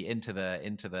by into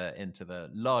the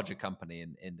larger company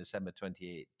in December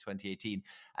 2018,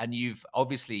 and you've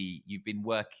been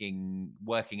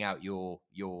working out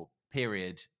your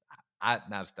period at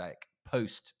Nasdaq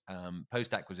post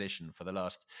acquisition for the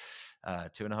last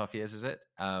 2.5 years, is it?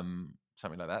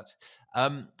 Something like that.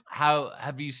 How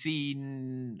have you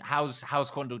seen how's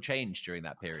Quandl changed during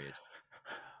that period?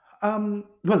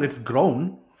 Well, it's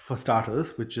grown for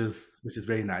starters, which is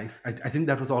very nice. I think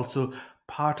that was also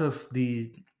part of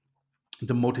the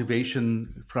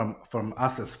motivation from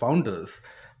us as founders.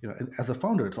 As a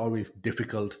founder, it's always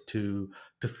difficult to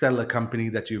sell a company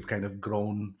that you've kind of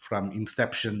grown from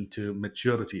inception to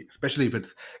maturity, especially if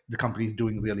it's the company's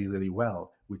doing really, really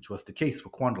well, which was the case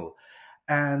for Quandl.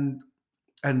 And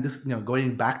this,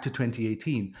 going back to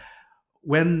 2018,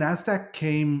 when Nasdaq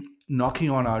came knocking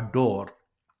on our door,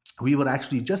 we were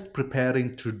actually just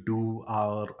preparing to do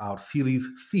our Series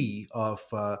C of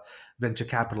venture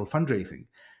capital fundraising.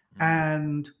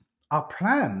 And our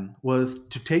plan was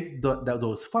to take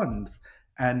those funds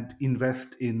and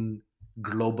invest in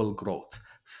global growth.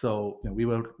 So we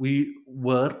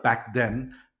were back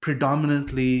then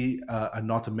predominantly a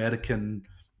North American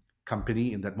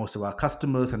company, in that most of our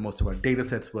customers and most of our data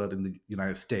sets were in the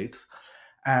United States.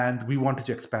 And we wanted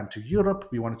to expand to Europe.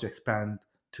 We wanted to expand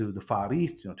to the Far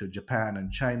East, to Japan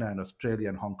and China and Australia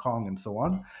and Hong Kong and so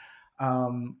on.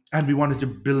 And we wanted to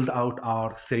build out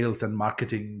our sales and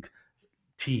marketing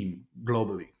team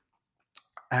globally.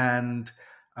 And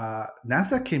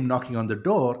Nasdaq came knocking on the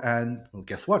door, and well,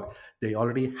 guess what? They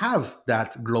already have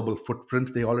that global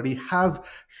footprint. They already have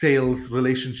sales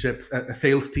relationships,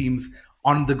 sales teams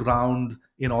on the ground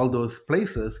in all those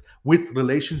places, with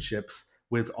relationships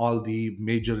with all the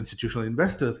major institutional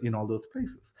investors in all those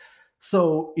places.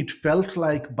 So it felt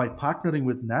like by partnering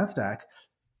with Nasdaq,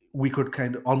 we could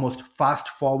kind of almost fast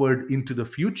forward into the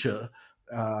future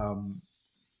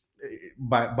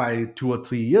by 2 or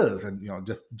 3 years, and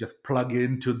just plug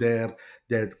into their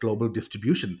global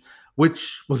distribution,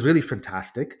 which was really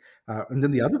fantastic. And then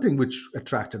the other thing which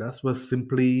attracted us was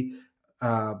simply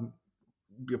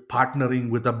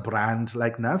partnering with a brand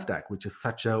like Nasdaq, which is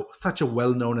such a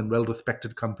well-known and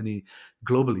well-respected company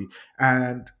globally.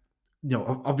 And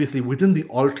obviously within the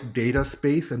alt data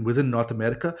space and within North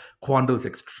America, Quandl is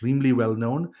extremely well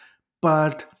known.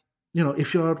 But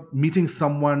if you're meeting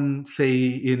someone, say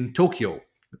in Tokyo,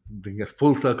 bring a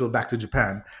full circle back to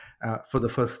Japan for the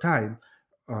first time,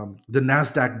 the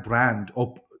Nasdaq brand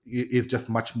is just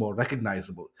much more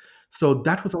recognizable. So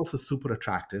that was also super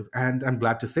attractive. And I'm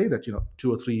glad to say that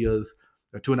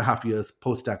 2.5 years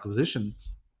post acquisition,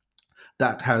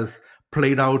 that has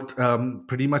played out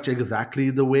pretty much exactly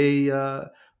the way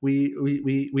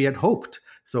we had hoped.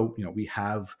 So we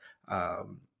have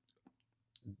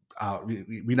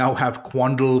we now have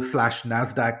Quandl /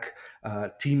 Nasdaq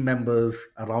team members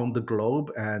around the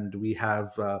globe, and we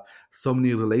have so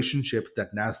many relationships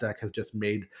that Nasdaq has just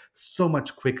made so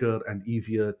much quicker and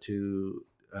easier to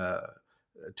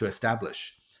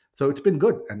establish. So it's been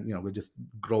good, and we're just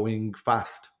growing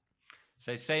fast.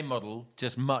 So same model,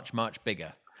 just much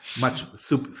bigger, much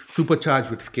supercharged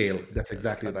with scale. That's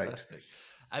exactly fantastic. Right.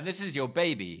 And this is your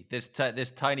baby. This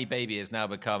tiny baby has now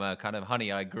become a kind of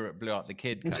honey I blew up the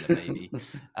kid kind of baby,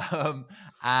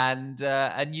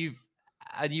 and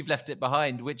you've left it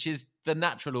behind, which is the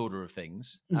natural order of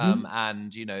things. Mm-hmm.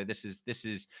 And this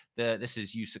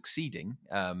is you succeeding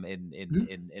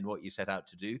in what you set out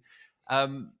to do.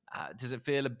 Does it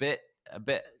feel a bit?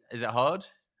 Is it hard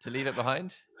to leave it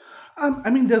behind? I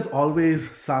mean, there's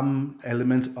always some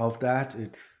element of that.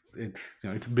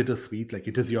 It's bittersweet. Like,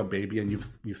 it is your baby, and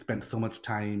you've spent so much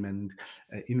time and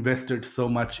invested so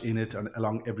much in it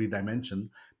along every dimension.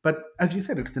 But as you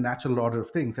said, it's the natural order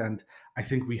of things, and I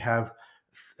think we have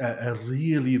a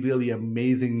really, really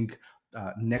amazing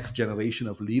next generation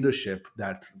of leadership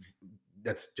that's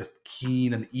just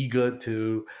keen and eager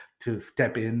to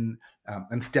step in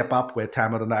and step up where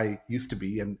Tamer and I used to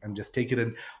be, and just take it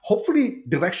in hopefully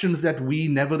directions that we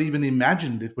never even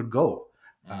imagined it would go.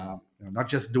 Not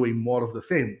just doing more of the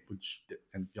same, which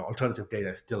and alternative data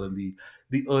is still in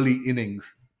the early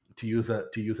innings, to use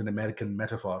an American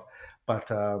metaphor, but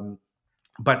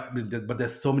but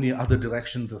there's so many other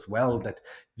directions as well that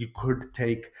you could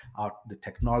take out the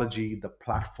technology, the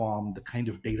platform, the kind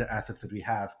of data assets that we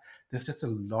have. There's just a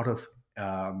lot of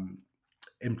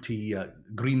empty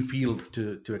green fields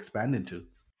to expand into.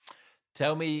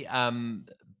 Tell me,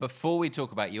 before we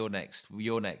talk about your next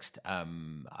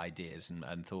ideas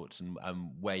and thoughts and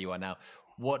where you are now,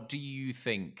 what do you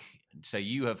think? So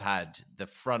you have had the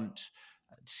front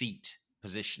seat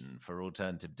position for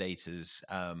alternative data's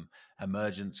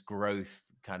emergence, growth,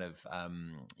 kind of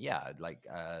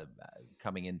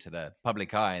coming into the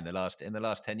public eye in the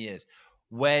last 10 years.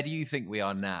 Where do you think we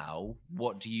are now?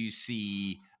 What do you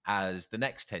see as the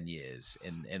next 10 years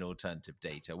in alternative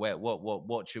data? Where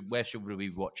should we be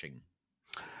watching?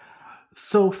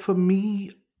 So for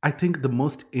me, I think the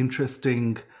most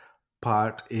interesting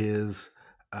part is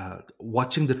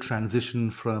watching the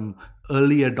transition from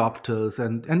early adopters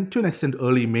and to an extent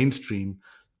early mainstream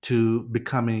to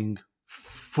becoming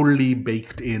fully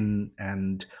baked in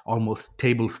and almost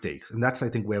table stakes. And that's, I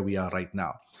think, where we are right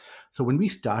now. So when we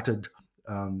started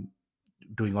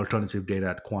doing alternative data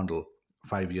at Quandl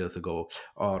 5 years ago,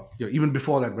 or even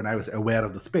before that, when I was aware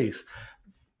of the space,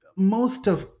 most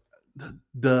of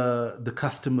the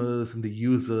customers and the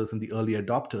users and the early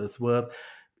adopters were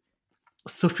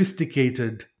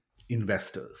sophisticated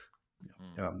investors,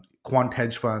 quant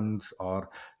hedge funds, or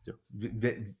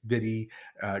very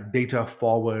data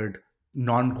forward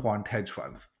non-quant hedge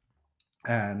funds.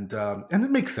 And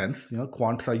it makes sense.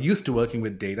 Quants are used to working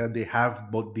with data. They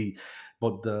have both the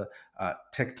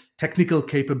technical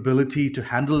capability to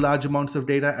handle large amounts of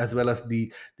data, as well as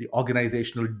the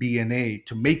organizational DNA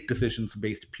to make decisions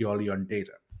based purely on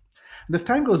data. And as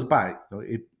time goes by,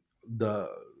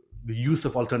 the use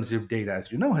of alternative data,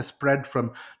 as you know, has spread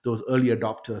from those early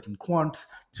adopters and quants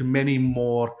to many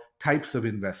more types of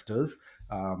investors: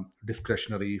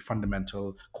 discretionary,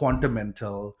 fundamental,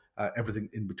 quantamental, everything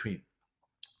in between.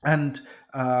 And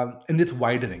it's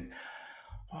widening,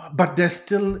 but there's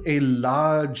still a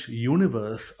large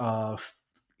universe of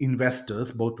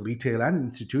investors, both retail and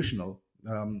institutional,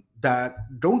 that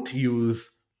don't use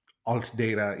alt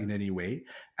data in any way.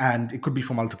 And it could be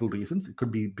for multiple reasons. It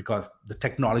could be because the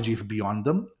technology is beyond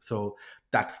them, so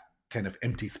that's kind of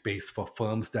empty space for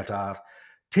firms that are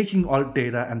taking alt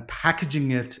data and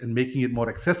packaging it and making it more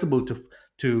accessible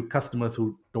to customers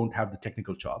who don't have the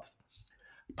technical chops.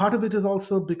 Part of it is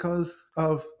also because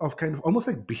of kind of almost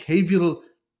like behavioral.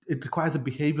 It requires a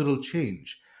behavioral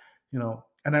change,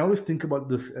 and I always think about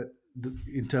this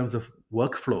in terms of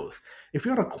workflows. If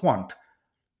you're a quant,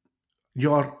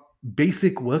 your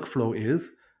basic workflow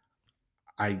is: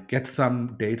 I get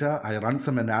some data, I run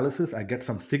some analysis, I get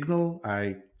some signal,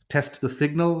 I test the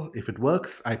signal. If it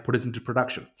works, I put it into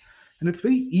production. And it's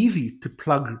very easy to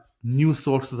plug new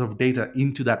sources of data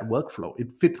into that workflow.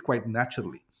 It fits quite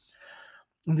naturally.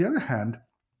 On the other hand,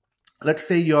 let's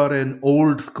say you're an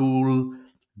old school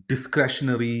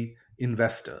discretionary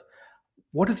investor.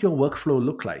 What does your workflow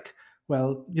look like?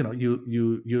 Well,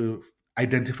 you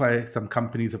identify some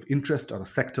companies of interest or a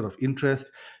sector of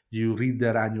interest. You read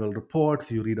their annual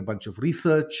reports. You read a bunch of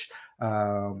research.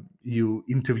 You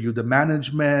interview the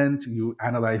management. You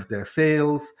analyze their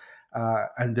sales,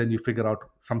 and then you figure out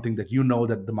something that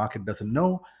that the market doesn't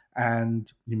know,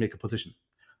 and you make a position.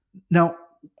 Now,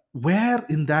 where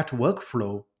in that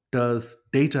workflow does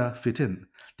data fit in?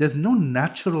 There's no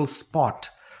natural spot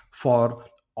for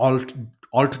alt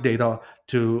data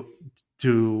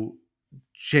to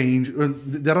change.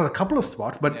 There are a couple of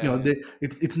spots, but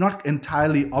it's not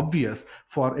entirely obvious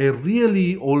for a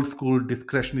really old school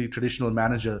discretionary traditional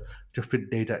manager to fit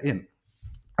data in.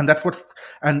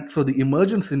 And so the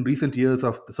emergence in recent years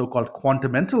of the so-called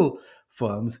quantamental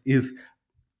firms is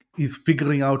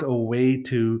figuring out a way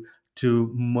to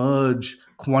merge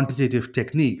quantitative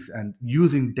techniques and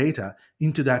using data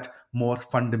into that more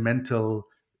fundamental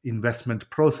investment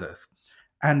process.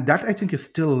 And that, I think, is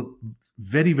still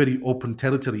very, very open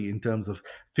territory in terms of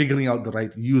figuring out the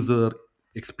right user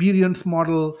experience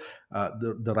model,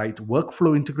 the right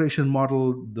workflow integration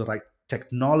model, the right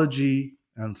technology,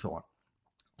 and so on.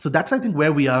 So that's, I think,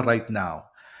 where we are right now.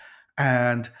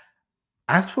 And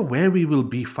as for where we will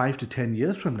be 5 to 10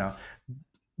 years from now,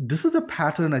 this is a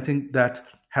pattern, I think, that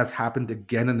has happened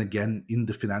again and again in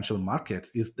the financial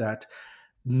markets, is that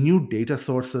new data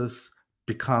sources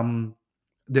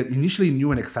they're initially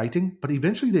new and exciting, but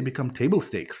eventually they become table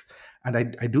stakes. And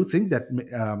I do think that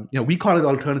we call it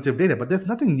alternative data, but there's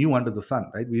nothing new under the sun,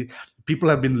 right? People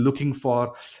have been looking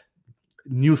for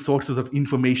new sources of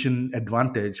information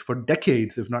advantage for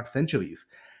decades, if not centuries.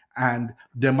 And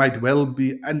there might well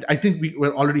be, and I think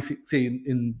we're already seeing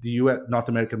in the US, North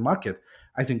American market,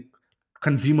 I think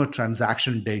consumer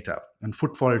transaction data and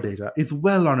footfall data is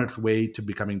well on its way to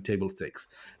becoming table stakes.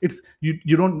 It's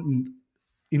you don't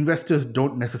investors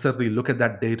don't necessarily look at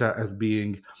that data as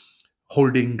being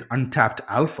holding untapped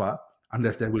alpha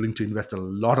unless they're willing to invest a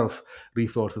lot of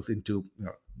resources into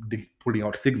putting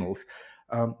out signals.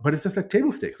 But it's just like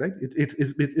table stakes, right?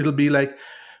 It'll be like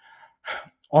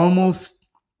almost,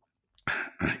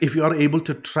 if you are able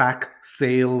to track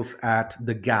sales at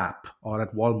the Gap or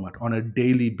at Walmart on a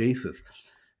daily basis,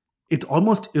 it's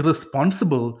almost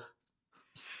irresponsible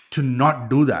to not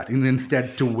do that, and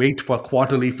instead to wait for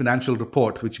quarterly financial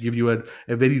reports, which give you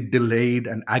a very delayed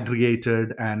and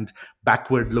aggregated and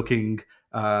backward looking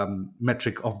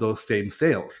metric of those same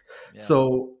sales. Yeah.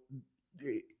 So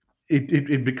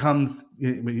it becomes,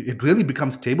 it really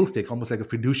becomes table stakes, almost like a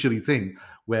fiduciary thing,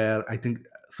 where I think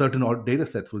certain data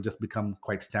sets will just become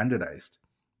quite standardized.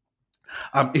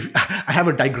 If I have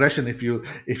a digression, if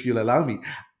you'll allow me,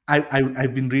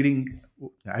 I've been reading.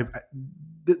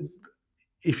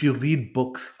 If you read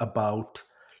books about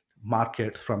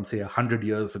markets from, say, 100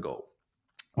 years ago,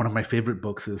 one of my favorite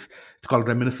books it's called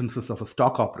Reminiscences of a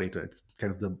Stock Operator. It's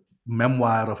kind of the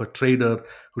memoir of a trader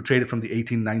who traded from the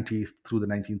 1890s through the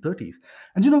 1930s.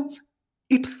 And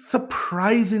it's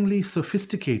surprisingly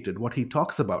sophisticated what he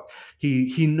talks about.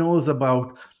 He knows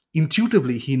about,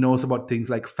 intuitively, he knows about things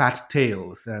like fat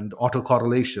tails and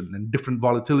autocorrelation and different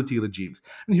volatility regimes.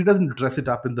 And he doesn't dress it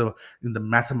up in the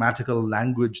mathematical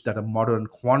language that a modern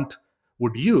quant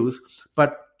would use,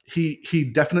 but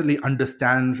he definitely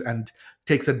understands and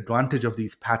takes advantage of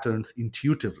these patterns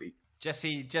intuitively.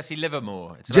 Jesse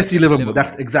Livermore. Jesse Livermore.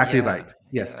 That's exactly right.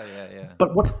 Yes. Yeah.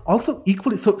 But what's also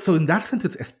equally so in that sense,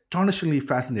 it's astonishingly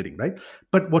fascinating, right?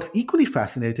 But what's equally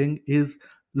fascinating is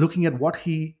looking at what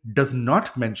he does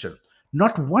not mention.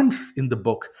 Not once in the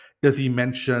book does he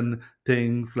mention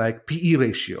things like PE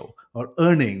ratio or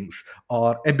earnings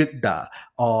or EBITDA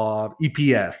or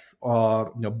EPS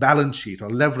or balance sheet or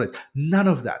leverage. None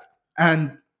of that.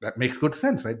 And that makes good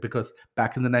sense, right? Because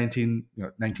back in the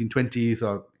 1920s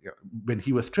or when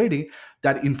he was trading,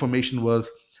 that information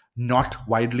was not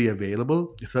widely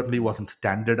available. It certainly wasn't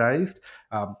standardized.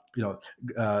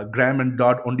 Graham and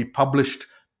Dodd only published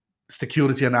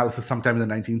security analysis sometime in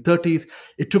the 1930s.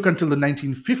 It took until the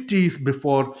 1950s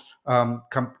before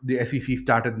the SEC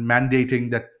started mandating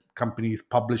that companies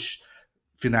publish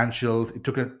financials. It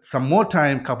took some more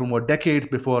time, a couple more decades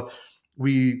before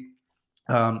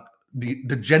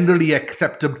the generally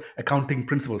accepted accounting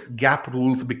principles, GAAP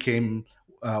rules, became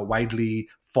widely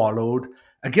followed.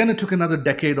 Again, it took another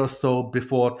decade or so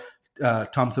before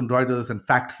Thomson Reuters and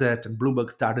FactSet and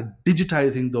Bloomberg started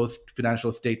digitizing those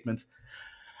financial statements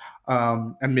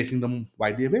and making them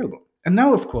widely available. And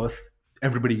now, of course,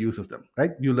 everybody uses them,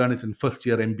 right? You learn it in first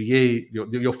year MBA.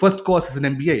 Your first course is an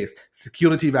MBA, is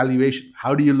security valuation.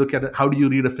 How do you look at it? How do you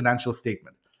read a financial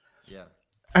statement? Yeah.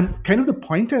 And kind of the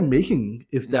point I'm making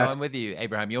is that... No, I'm with you,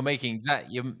 Abraham. You're making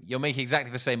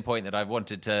exactly the same point that I've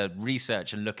wanted to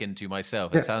research and look into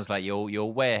myself. It sounds like you're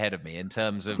way ahead of me in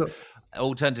terms of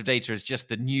alternative data is just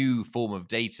the new form of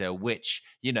data, which,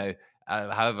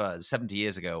 however, 70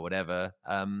 years ago or whatever,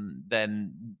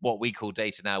 then what we call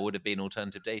data now would have been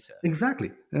alternative data.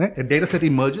 Exactly. Right? A data set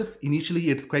emerges. Initially,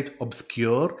 it's quite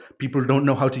obscure. People don't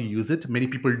know how to use it. Many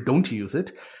people don't use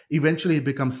it. Eventually, it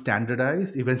becomes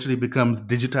standardized. Eventually, it becomes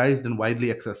digitized and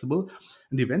widely accessible.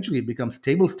 And eventually, it becomes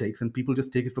table stakes, and people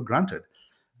just take it for granted.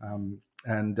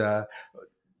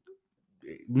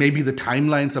 Maybe the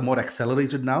timelines are more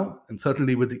accelerated now, and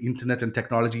certainly with the internet and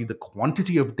technology, the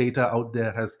quantity of data out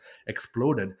there has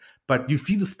exploded. But you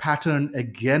see this pattern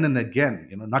again and again,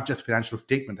 not just financial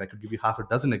statements. I could give you half a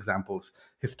dozen examples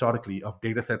historically of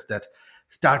data sets that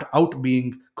start out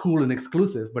being cool and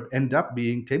exclusive, but end up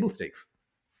being table stakes.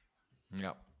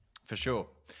 Yeah, for sure.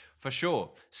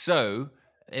 So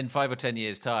in 5 or 10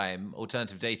 years' time,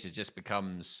 alternative data just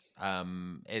becomes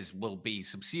will be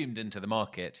subsumed into the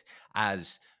market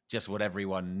as just what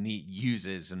everyone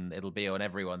uses, and it'll be on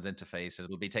everyone's interface, and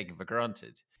it'll be taken for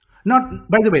granted. Not,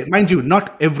 by the way, mind you,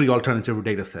 not every alternative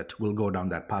data set will go down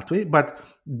that pathway, but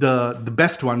the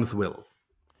best ones will.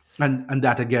 And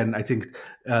that, again, I think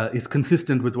is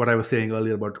consistent with what I was saying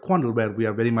earlier about Quandl, where we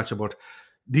are very much about,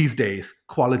 these days,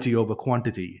 quality over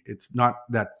quantity. It's not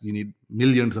that you need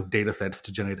millions of data sets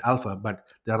to generate alpha, but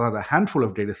there are a handful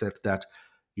of data sets that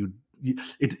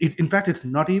in fact, it's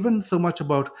not even so much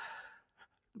about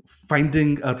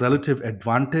finding a relative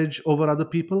advantage over other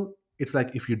people. It's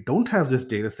like, if you don't have this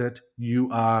data set, you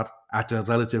are at a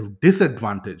relative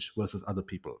disadvantage versus other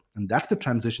people. And that's the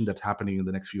transition that's happening in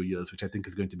the next few years, which I think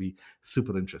is going to be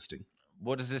super interesting.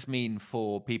 What does this mean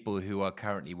for people who are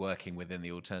currently working within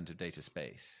the alternative data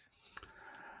space?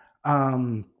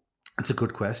 It's a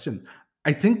good question.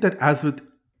 I think that as with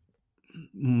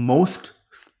most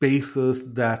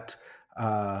spaces that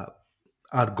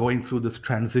are going through this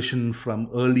transition from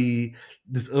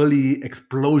this early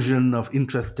explosion of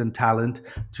interest and talent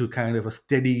to kind of a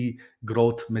steady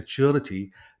growth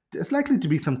maturity, there's likely to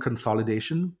be some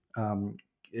consolidation.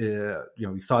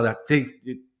 We saw that thing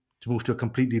to move to a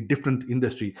completely different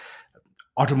industry,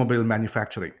 automobile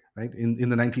manufacturing. Right in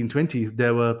the 1920s,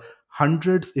 there were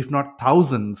hundreds, if not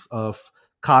thousands, of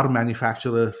car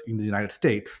manufacturers in the United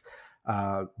States.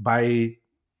 By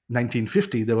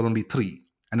 1950, there were only three,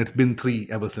 and it's been three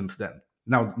ever since then.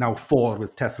 Now four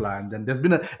with Tesla, and then there's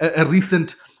been a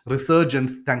recent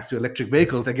resurgence thanks to electric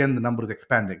vehicles. Again, the number is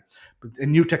expanding. But a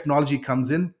new technology comes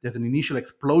in, there's an initial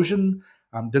explosion,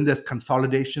 then there's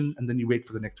consolidation, and then you wait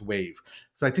for the next wave.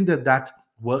 So I think that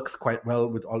works quite well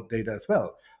with alt data as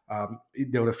well.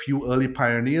 There were a few early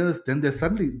pioneers, then there's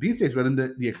suddenly, these days we're in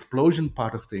the explosion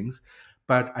part of things,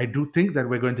 but I do think that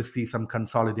we're going to see some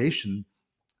consolidation,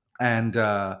 and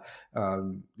a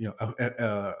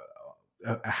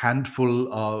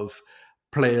handful of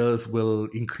players will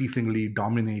increasingly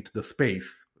dominate the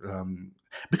space.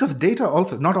 Because data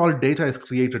also, not all data is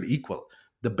created equal.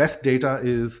 The best data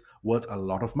is worth a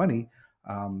lot of money,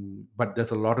 but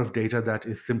there's a lot of data that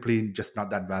is simply just not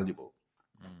that valuable.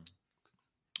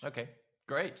 Okay,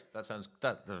 great. That's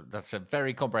a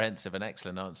very comprehensive and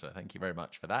excellent answer. Thank you very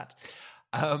much for that.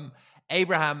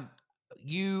 Abraham,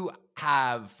 you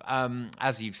have,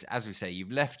 as we say,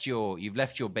 you've left your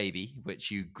baby,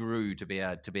 which you grew to be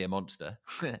a monster,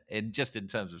 in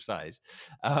terms of size,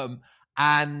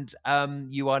 and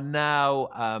you are now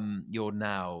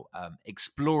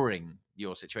exploring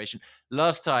your situation.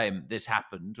 Last time this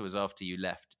happened was after you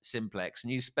left Simplex,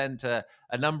 and you spent a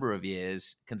number of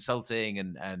years consulting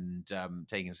and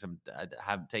taking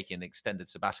an extended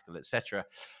sabbatical, etc.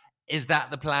 Is that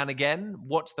the plan again?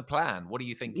 What's the plan? What are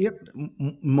you thinking? Yep,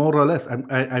 more or less.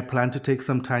 I plan to take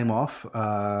some time off,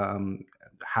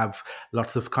 have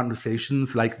lots of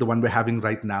conversations like the one we're having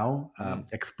right now,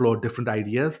 explore different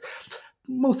ideas,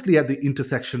 mostly at the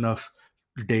intersection of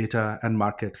data and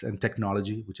markets and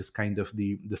technology, which is kind of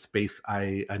the space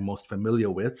I'm most familiar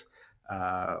with.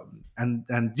 And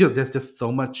there's just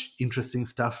so much interesting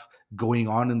stuff going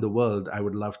on in the world. I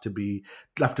would love to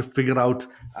figure out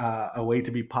a way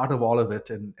to be part of all of it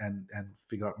and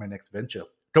figure out my next venture.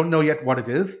 Don't know yet what it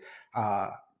is,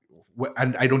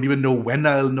 and I don't even know when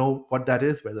I'll know what that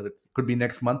is. Whether it could be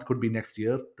next month, could be next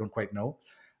year, don't quite know.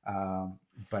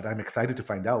 But I'm excited to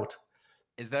find out.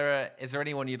 Is there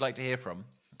anyone you'd like to hear from?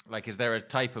 Like, is there a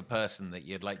type of person that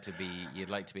you'd like to be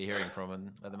hearing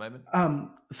from at the moment?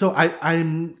 So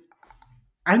I'm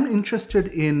interested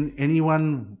in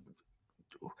anyone.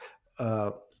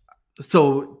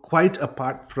 So quite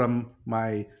apart from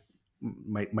my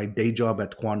day job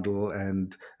at Quandl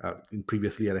and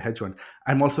previously at a hedge fund,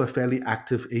 I'm also a fairly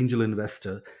active angel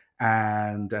investor,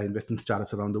 and I invest in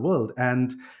startups around the world.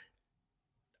 And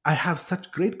I have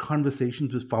such great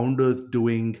conversations with founders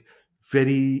doing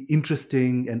very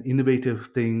interesting and innovative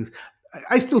things.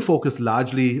 I still focus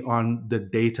largely on the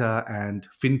data and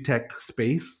fintech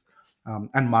space,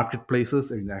 and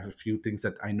marketplaces. I mean, I have a few things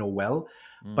that I know well,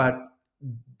 but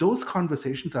those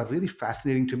conversations are really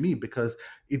fascinating to me because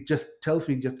it just tells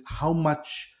me just how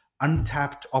much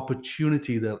untapped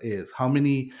opportunity there is.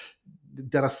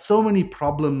 There are so many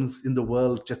problems in the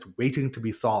world just waiting to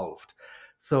be solved.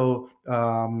 So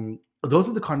those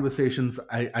are the conversations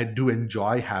I do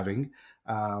enjoy having.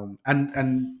 And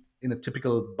in a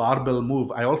typical barbell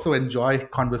move, I also enjoy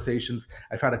conversations.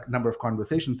 I've had a number of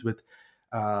conversations with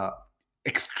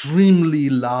extremely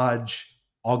large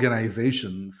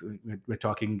organizations. We're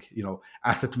talking,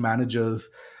 asset managers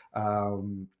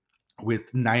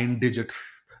with 9 digits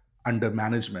under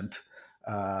management.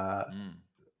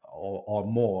 Or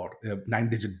more,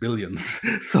 9-digit billions.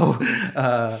 So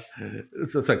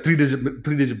sorry,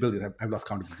 3-digit billion. I've lost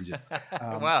count of the digits.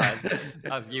 Wow,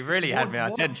 you really had my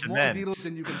attention more then. Zeros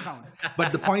than you can count.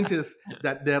 But the point is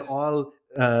that they're all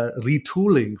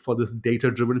retooling for this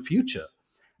data-driven future.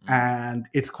 And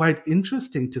it's quite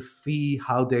interesting to see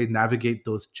how they navigate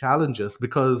those challenges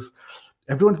because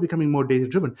everyone's becoming more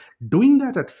data-driven. Doing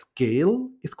that at scale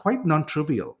is quite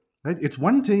non-trivial. Right? It's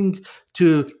one thing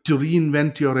to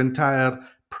reinvent your entire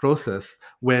process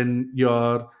when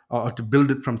or to build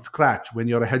it from scratch when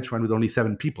you're a hedge fund with only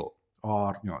 7 people,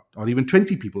 or even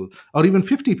 20 people, or even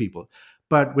 50 people.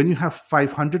 But when you have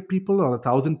 500 people or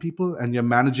 1,000 people and you're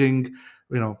managing,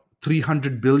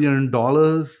 $300 billion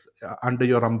under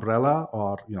your umbrella,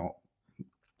 or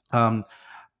um,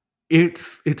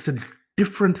 it's a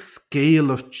different scale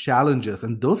of challenges,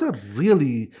 and those are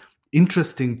really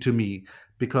interesting to me,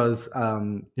 because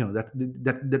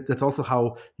that's also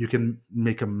how you can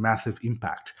make a massive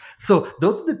impact. So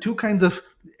those are the two kinds of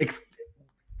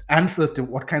answers to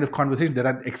what kind of conversation. There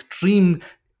are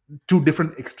two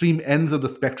different extreme ends of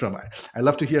the spectrum. I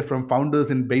love to hear from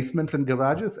founders in basements and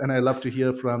garages, and I love to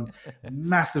hear from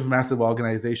massive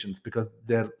organizations, because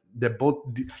they're both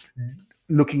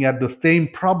looking at the same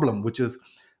problem, which is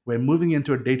we're moving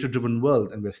into a data-driven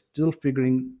world, and we're still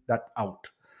figuring that out.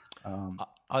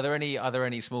 Are there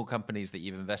any small companies that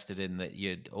you've invested in,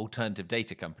 alternative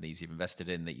data companies you've invested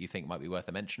in, that you think might be worth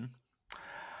a mention?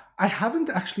 I haven't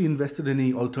actually invested in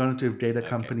any alternative data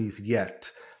companies yet.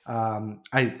 I'm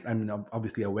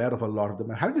obviously aware of a lot of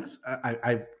them.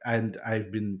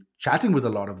 I've been chatting with a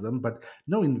lot of them, but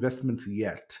no investments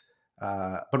yet.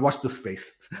 But watch this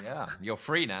space. Yeah, you're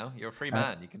free now. You're a free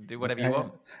man. You can do whatever you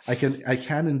want. I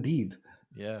can indeed.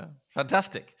 Yeah,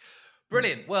 fantastic.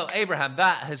 Brilliant. Well, Abraham,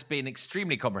 that has been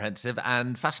extremely comprehensive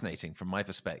and fascinating from my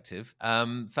perspective.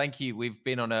 Thank you. We've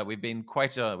been on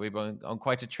quite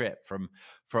a trip from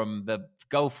the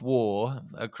Gulf War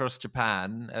across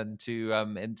Japan and to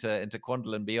into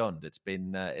Quandl and beyond. It's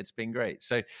been great.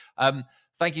 So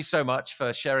thank you so much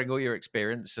for sharing all your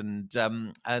experience, and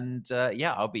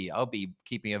yeah, I'll be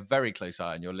keeping a very close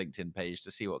eye on your LinkedIn page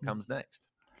to see what comes next.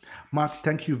 Mark,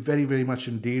 thank you very, very much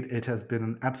indeed. It has been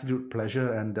an absolute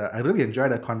pleasure, and I really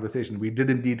enjoyed our conversation. We did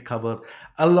indeed cover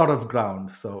a lot of ground,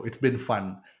 so it's been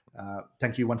fun.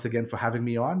 Thank you once again for having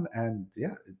me on, and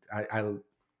yeah, I'll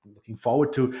looking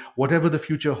forward to whatever the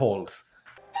future holds.